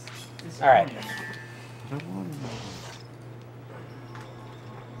 It's Alright. funny.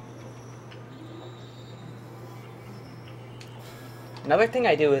 Another thing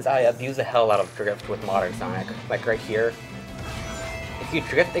I do is I abuse the hell out of drift with Modern Sonic. Like right here. If you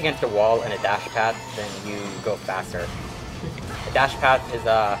drift against a wall in a dash path, then you go faster. A dash path is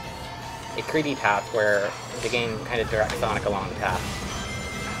a 3D path where the game kind of directs Sonic along the path.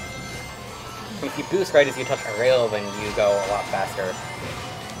 If you boost right as you touch a rail, then you go a lot faster.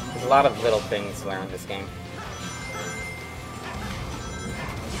 There's a lot of little things to learn in this game.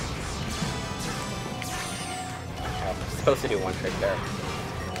 I'm supposed to do one trick there.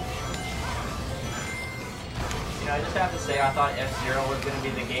 You know, I just have to say, I thought F-Zero was going to be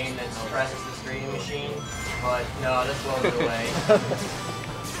the game that stresses the streaming machine, but no, this blows it away.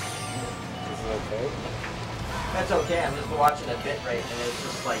 Is it okay? That's okay, I'm just watching a bit rate, and it's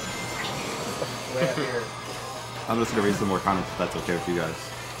just like, way up here. I'm just going to read some more comments if that's okay with you guys.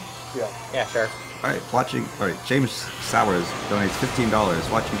 Yeah. Yeah, sure. Alright, James Sowers donates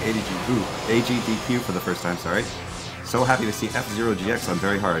 $15, watching AGDQ for the first time, sorry. So happy to see F-Zero GX on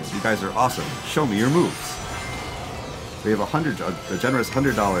Very Hard. You guys are awesome. Show me your moves. We have a generous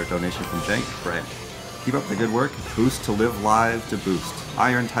 $100 donation from Jank Brand. Keep up the good work. Boost to live live to boost.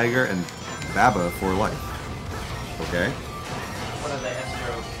 Iron Tiger and Baba for life. Okay. One of the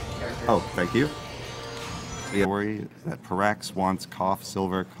F-Zero characters. Oh, thank you. Yeah, worry that Parax wants cough,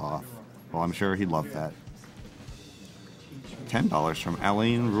 silver, cough. Well, I'm sure he'd love that. $10 from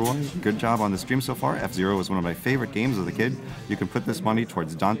Aline Roy. Good job on the stream so far. F-Zero was one of my favorite games as a kid. You can put this money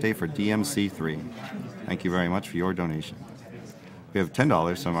towards Dante for DMC3. Thank you very much for your donation. We have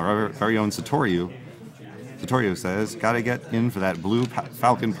 $10 from our very own Satoriu. Satoriu says, gotta get in for that Blue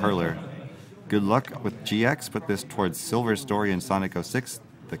Falcon Perler. Good luck with GX. Put this towards Silver Story and Sonic 06.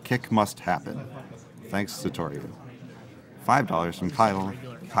 The kick must happen. Thanks, Satoriu. $5 from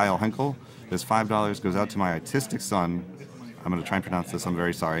Kyle Henkel. This $5 goes out to my autistic son. I'm going to try and pronounce this, I'm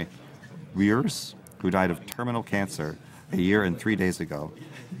very sorry. Weirs, who died of terminal cancer a year and 3 days ago.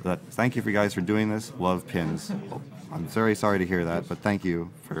 But thank you for you guys for doing this. Love Pins. Well, I'm very sorry to hear that, but thank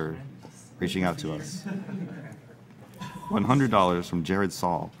you for reaching out to us. $100 from Jared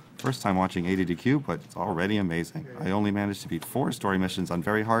Saul. First time watching AGDQ, but it's already amazing. I only managed to beat 4 story missions on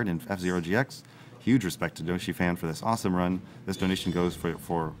Very Hard in F-Zero GX. Huge respect to Doshi Fan for this awesome run. This donation goes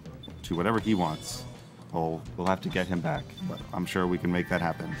to whatever he wants. We'll have to get him back, but I'm sure we can make that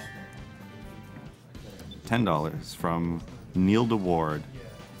happen. $10 from Neil DeWard,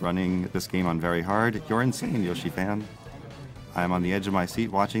 running this game on Very Hard. You're insane, Yoshi Fan. I'm on the edge of my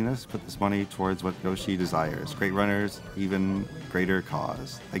seat watching this. Put this money towards what Yoshi desires. Great runners, even greater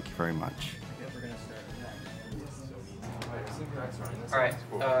cause. Thank you very much. Alright,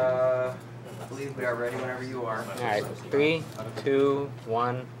 I believe we are ready whenever you are. Alright, 3, 2,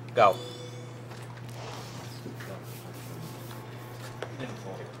 1, go.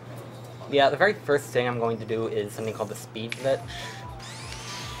 Yeah, the very first thing I'm going to do is something called the speed glitch.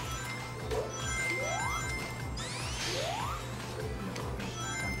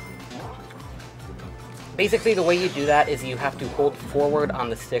 Basically, the way you do that is you have to hold forward on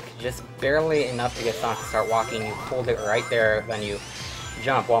the stick just barely enough to get Sonic to start walking. You hold it right there, then you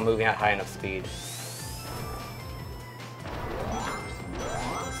jump while moving at high enough speed.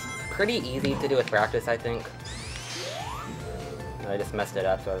 Pretty easy to do with practice, I think. I just messed it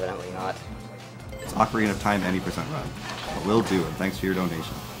up, so evidently not. It's Ocarina of Time any percent run. But will do, and thanks for your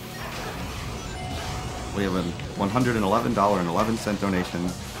donation. We have a $111.11 donation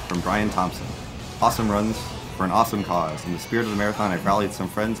from Brian Thompson. Awesome runs for an awesome cause. In the spirit of the marathon, I've rallied some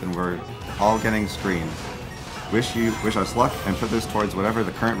friends and we're all getting screened. Wish us luck and put this towards whatever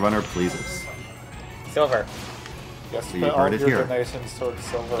the current runner pleases. Silver. Yes, So you put all heard of it your here. donations towards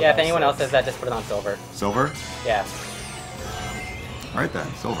silver. Yeah, if anyone else says that, just put it on silver. Silver? Yeah. Alright then,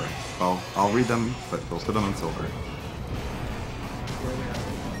 silver. Well, I'll read them, but we'll put them on silver.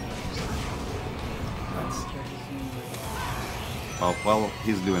 Well, while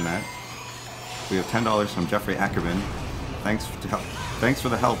he's doing that, we have $10 from Jeffrey Ackerman. Thanks for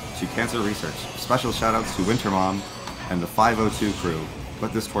the help to cancer research. Special shoutouts to Winter Mom and the 502 crew.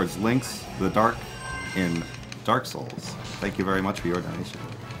 Put this towards Link's the Dark in Dark Souls. Thank you very much for your donation.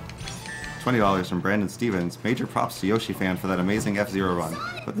 $20 from Brandon Stevens. Major props to Yoshi Fan for that amazing F-Zero run.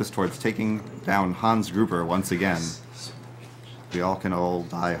 Put this towards taking down Hans Gruber once again. We all can all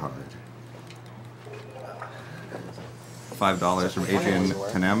die hard. $5 from Adrian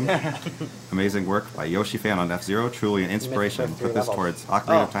Tanem. Amazing work by Yoshi Fan on F-Zero. Truly an inspiration. Put this towards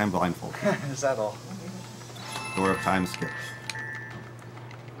Ocarina of Time Blindfold. Is that all? Door of Time Skip.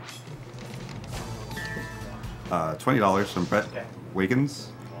 $20 from Brett Wiggins.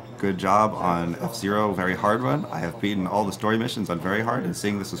 Good job on F-Zero Very Hard run. I have beaten all the story missions on Very Hard and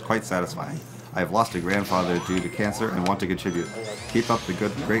seeing this was quite satisfying. I have lost a grandfather due to cancer and want to contribute. Keep up the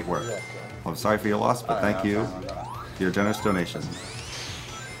great work. I'm sorry for your loss, but thank you for your generous donation.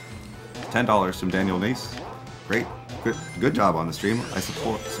 $10 from Daniel Nace. Great, good job on the stream. I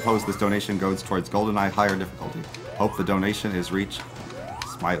suppose this donation goes towards GoldenEye higher difficulty. Hope the donation is reached.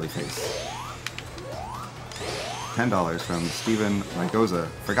 Smiley face. $10 from Steven Ragoza.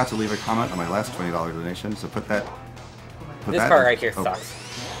 Forgot to leave a comment on my last $20 donation, so put that. This part right here sucks.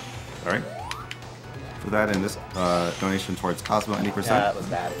 Alright. Put that in this donation towards Cosmo any percent. That was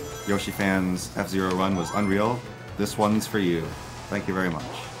bad. Yoshi Fan's F-Zero run was unreal. This one's for you. Thank you very much.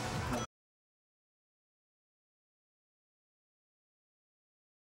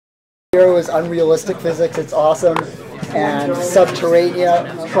 Zero is unrealistic physics, it's awesome, and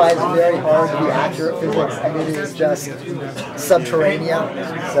Subterranea tries very hard to be accurate physics, and it is just Subterranea,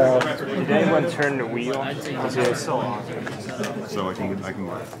 so... Did anyone turn the wheel? So I can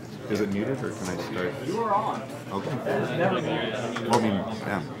is it muted or can I start? You were on. Okay. Well, I mean,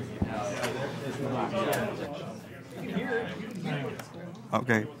 yeah.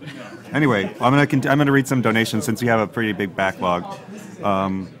 Okay. Anyway, I'm gonna read some donations since we have a pretty big backlog.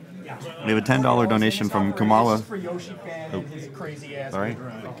 We have a $10 donation from Kamala. Sorry. We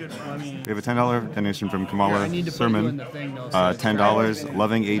have a $10 donation from Kamala Sermon. $10.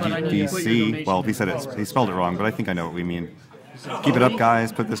 Loving AGDQ. Well, he said it. He spelled it wrong, but I think I know what we mean. Keep it up,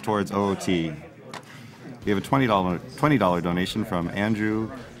 guys. Put this towards OOT. We have a $20 donation from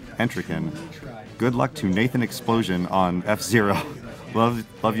Andrew Entrican. Good luck to Nathan Explosion on F-Zero.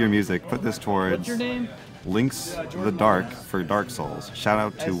 Love your music. Put this towards... What's your name? Link's the Dark for Dark Souls. Shout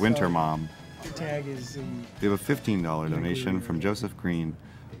out to Winter Mom. We have a $15 donation from Joseph Green.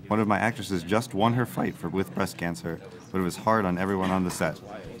 One of my actresses just won her fight with breast cancer, but it was hard on everyone on the set.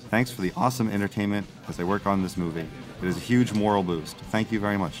 Thanks for the awesome entertainment as I work on this movie. It is a huge moral boost. Thank you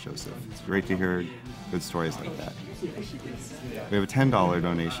very much, Joseph. It's great to hear good stories like that. We have a $10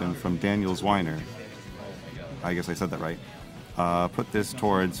 donation from Daniel Zwiner. I guess I said that right. Put this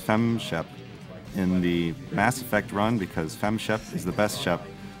towards FemShep in the Mass Effect run because FemShep is the best Shep.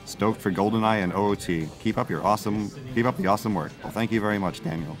 Stoked for GoldenEye and OOT. Keep up the awesome work. Well, thank you very much,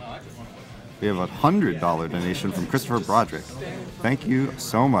 Daniel. We have a $100 donation from Christopher Broderick. Thank you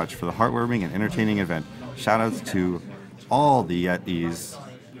so much for the heartwarming and entertaining event. Shoutouts to all the Yetis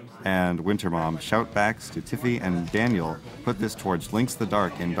and Winter Mom. Shoutbacks to Tiffy and Daniel. Put this towards Link's the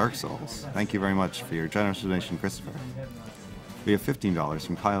Dark in Dark Souls. Thank you very much for your generous donation, Christopher. We have $15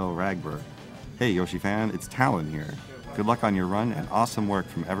 from Kyle Ragberg. Hey Yoshi fan, it's Talon here. Good luck on your run and awesome work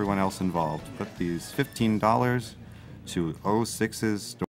from everyone else involved. Put these $15 to 06's